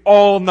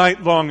all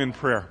night long in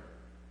prayer.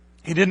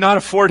 He did not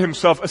afford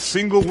Himself a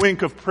single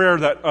wink of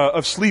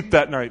of sleep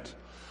that night.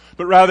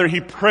 But rather,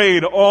 He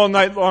prayed all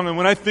night long. And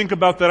when I think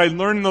about that, I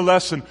learn the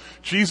lesson.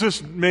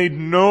 Jesus made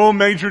no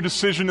major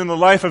decision in the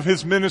life of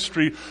His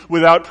ministry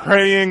without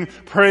praying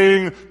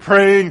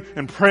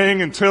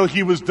until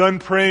He was done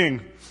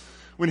praying.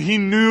 When He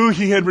knew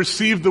He had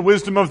received the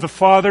wisdom of the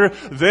Father,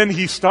 then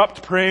He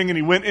stopped praying and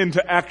He went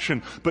into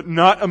action, but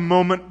not a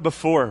moment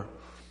before.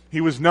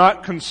 He was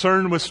not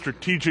concerned with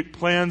strategic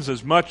plans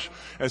as much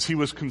as He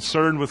was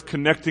concerned with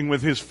connecting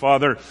with His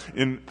Father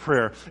in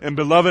prayer. And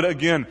beloved,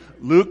 again,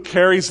 Luke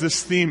carries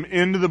this theme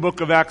into the book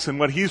of Acts, and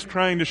what he's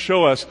trying to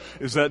show us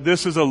is that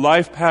this is a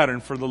life pattern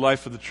for the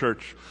life of the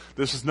church.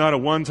 This is not a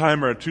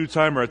 1-time or a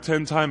 2-time or a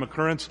 10-time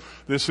occurrence.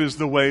 This is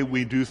the way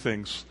we do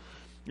things.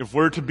 If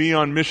we're to be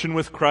on mission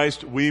with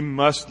Christ, we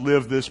must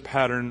live this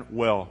pattern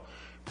well.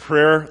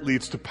 Prayer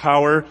leads to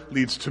power,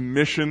 leads to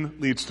mission,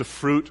 leads to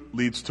fruit,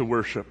 leads to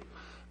worship.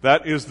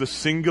 That is the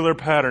singular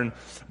pattern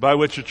by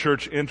which a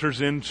church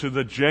enters into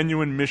the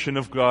genuine mission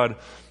of God.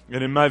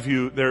 And in my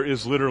view, there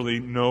is literally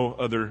no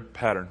other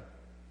pattern.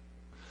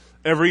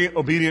 Every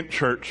obedient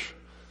church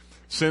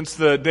since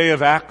the day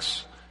of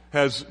Acts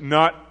has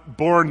not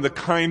borne the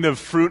kind of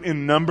fruit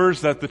in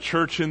numbers that the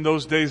church in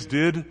those days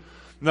did.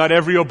 Not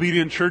every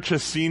obedient church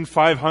has seen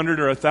 500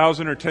 or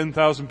 1,000 or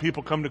 10,000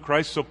 people come to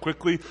Christ so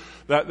quickly.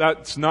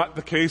 That's not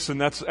the case,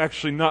 and that's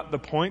actually not the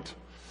point.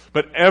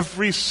 But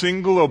every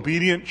single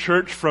obedient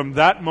church from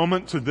that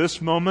moment to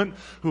this moment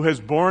who has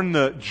borne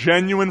the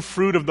genuine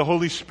fruit of the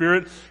Holy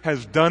Spirit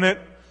has done it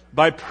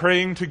by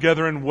praying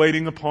together and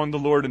waiting upon the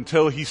Lord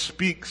until He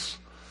speaks.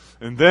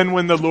 And then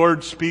when the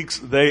Lord speaks,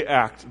 they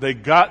act. They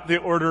got the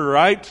order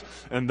right,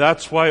 and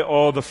that's why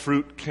all the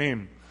fruit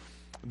came.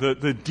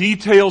 The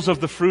details of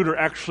the fruit are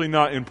actually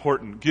not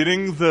important.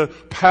 Getting the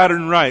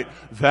pattern right,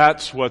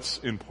 that's what's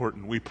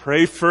important. We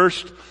pray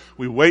first,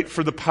 we wait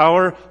for the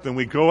power, then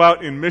we go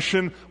out in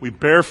mission, we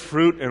bear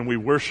fruit, and we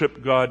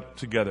worship God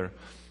together.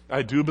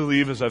 I do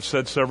believe, as I've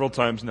said several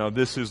times now,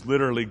 this is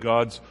literally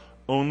God's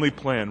only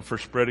plan for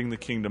spreading the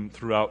kingdom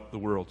throughout the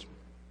world.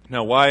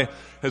 Now, why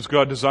has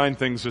God designed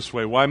things this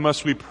way? Why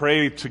must we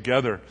pray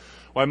together?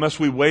 Why must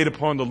we wait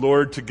upon the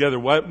Lord together?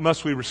 Why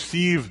must we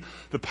receive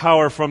the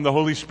power from the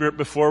Holy Spirit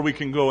before we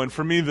can go? And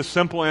for me, the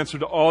simple answer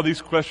to all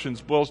these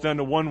questions boils down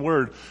to one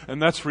word, and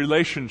that's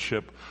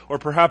relationship, or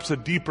perhaps a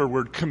deeper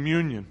word,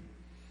 communion.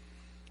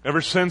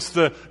 Ever since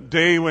the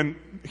day when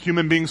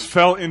human beings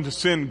fell into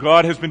sin,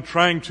 God has been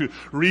trying to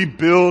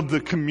rebuild the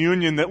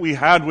communion that we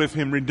had with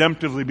Him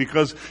redemptively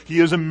because He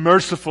is a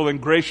merciful and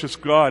gracious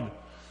God.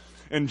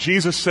 And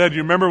Jesus said,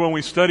 you remember when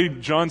we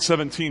studied John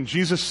 17,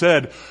 Jesus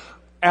said,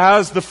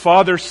 as the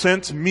Father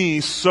sent me,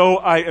 so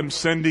I am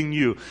sending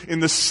you.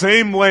 In the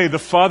same way the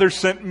Father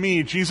sent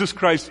me, Jesus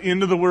Christ,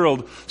 into the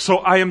world, so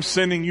I am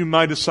sending you,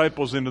 my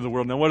disciples, into the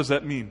world. Now what does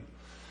that mean?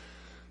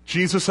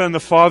 Jesus and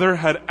the Father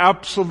had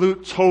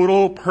absolute,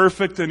 total,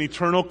 perfect, and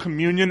eternal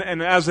communion,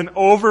 and as an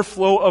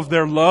overflow of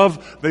their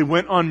love, they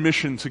went on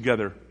mission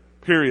together.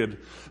 Period.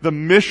 The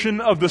mission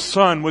of the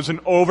Son was an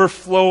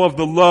overflow of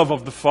the love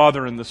of the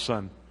Father and the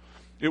Son.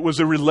 It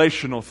was a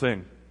relational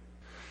thing.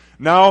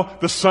 Now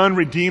the Son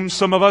redeems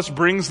some of us,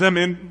 brings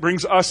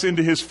us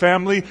into His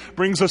family,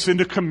 brings us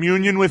into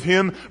communion with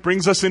Him,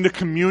 brings us into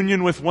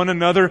communion with one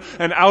another,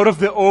 and out of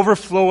the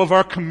overflow of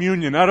our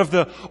communion, out of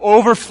the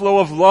overflow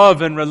of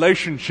love and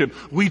relationship,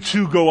 we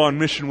too go on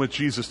mission with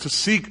Jesus to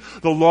seek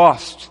the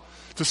lost,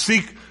 to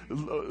seek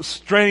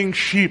straying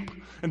sheep,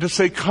 and to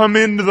say, come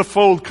into the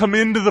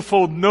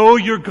fold, know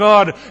your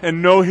God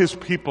and know His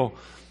people.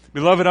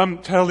 Beloved, I'm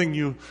telling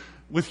you,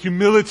 with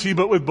humility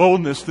but with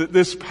boldness, that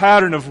this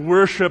pattern of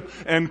worship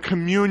and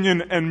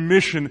communion and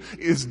mission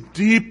is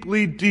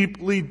deeply,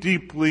 deeply,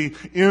 deeply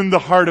in the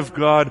heart of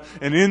God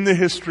and in the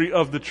history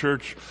of the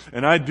church.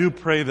 And I do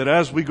pray that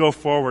as we go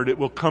forward, it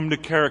will come to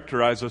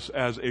characterize us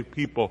as a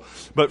people.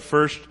 But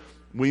first,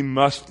 we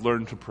must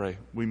learn to pray.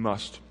 We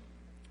must.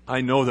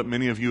 I know that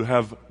many of you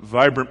have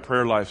vibrant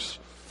prayer lives.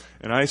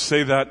 And I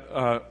say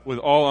that with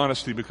all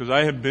honesty because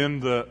I have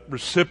been the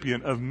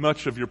recipient of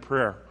much of your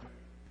prayer.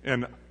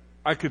 And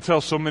I could tell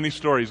so many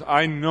stories.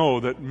 I know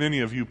that many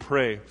of you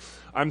pray.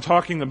 I'm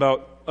talking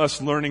about us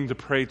learning to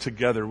pray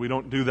together. We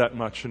don't do that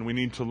much, and we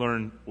need to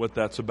learn what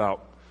that's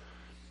about.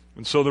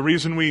 And so the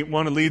reason we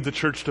want to lead the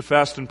church to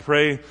fast and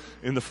pray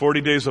in the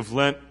 40 days of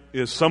Lent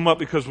is somewhat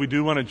because we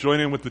do want to join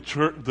in with the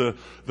church,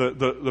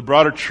 the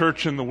broader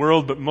church in the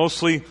world, but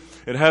mostly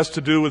it has to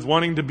do with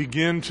wanting to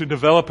begin to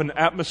develop an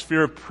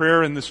atmosphere of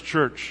prayer in this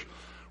church.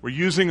 We're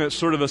using a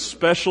sort of a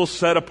special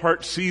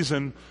set-apart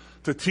season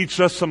to teach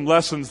us some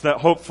lessons that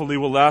hopefully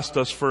will last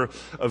us for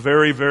a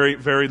very, very,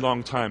 very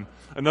long time.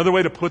 Another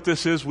way to put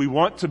this is we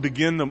want to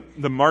begin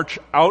the march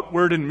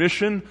outward in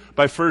mission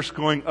by first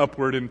going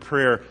upward in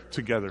prayer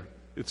together.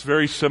 It's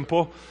very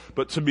simple,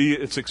 but to me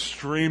it's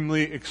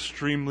extremely,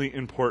 extremely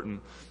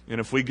important. And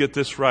if we get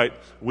this right,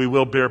 we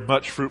will bear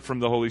much fruit from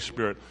the Holy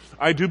Spirit.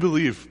 I do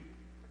believe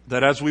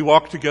that as we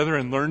walk together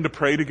and learn to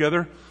pray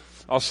together,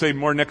 I'll say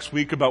more next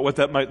week about what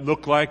that might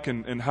look like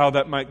and how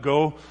that might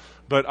go.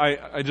 But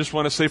I just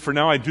want to say for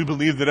now, I do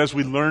believe that as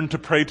we learn to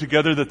pray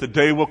together, that the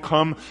day will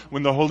come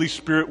when the Holy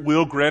Spirit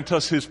will grant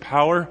us His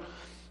power.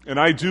 And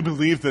I do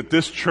believe that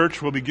this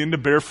church will begin to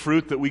bear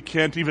fruit that we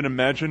can't even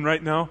imagine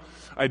right now.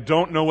 I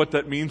don't know what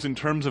that means in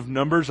terms of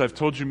numbers. I've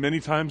told you many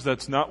times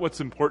that's not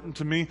what's important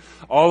to me.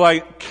 All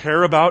I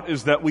care about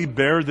is that we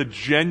bear the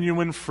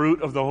genuine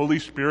fruit of the Holy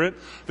Spirit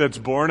that's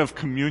born of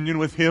communion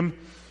with Him.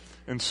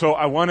 And so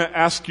I want to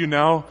ask you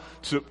now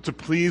to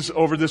please,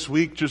 over this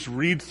week, just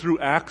read through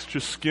Acts,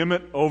 just skim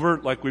it over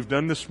like we've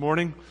done this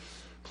morning.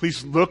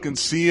 Please look and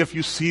see if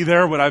you see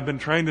there what I've been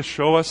trying to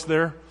show us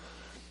there.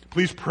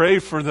 Please pray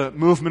for the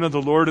movement of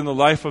the Lord in the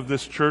life of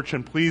this church,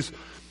 and please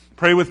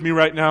pray with me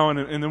right now.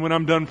 And then when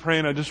I'm done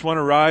praying, I just want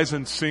to rise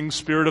and sing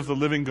Spirit of the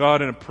Living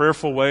God in a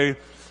prayerful way. I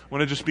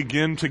want to just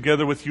begin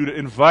together with you to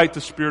invite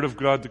the Spirit of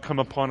God to come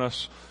upon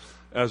us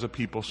as a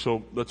people.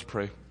 So let's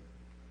pray.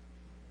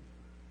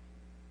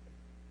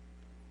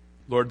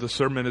 Lord, the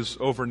sermon is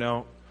over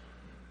now,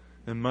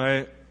 And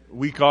my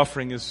weak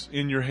offering is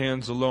in your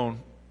hands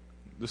alone.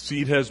 The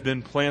seed has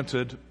been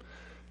planted,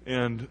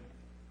 and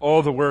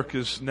all the work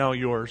is now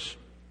yours.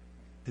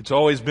 It's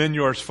always been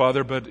yours,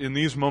 Father, but in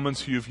these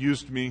moments you've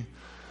used me.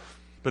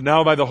 But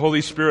now by the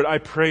Holy Spirit, I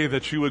pray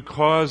that you would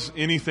cause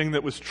anything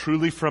that was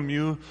truly from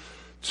you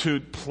to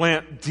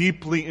plant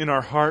deeply in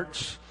our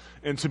hearts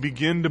and to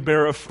begin to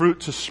bear a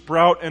fruit, to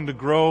sprout and to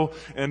grow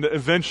and to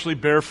eventually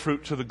bear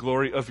fruit to the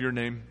glory of your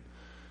name.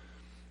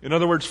 In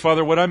other words,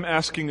 Father, what I'm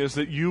asking is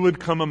that you would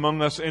come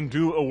among us and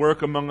do a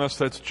work among us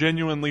that's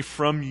genuinely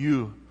from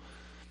you.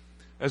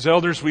 As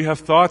elders, we have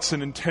thoughts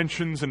and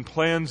intentions and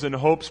plans and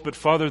hopes, but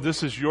Father,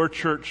 this is your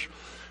church.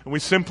 And we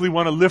simply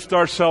want to lift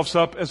ourselves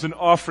up as an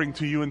offering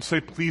to you and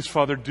say, please,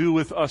 Father, do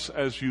with us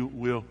as you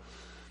will.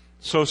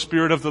 So,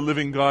 Spirit of the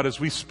living God, as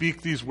we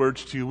speak these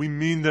words to you, we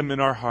mean them in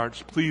our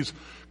hearts. Please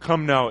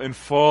come now and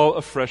fall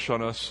afresh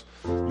on us.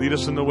 Lead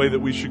us in the way that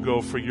we should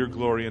go for your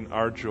glory and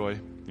our joy.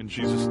 In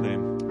Jesus'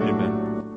 name, amen.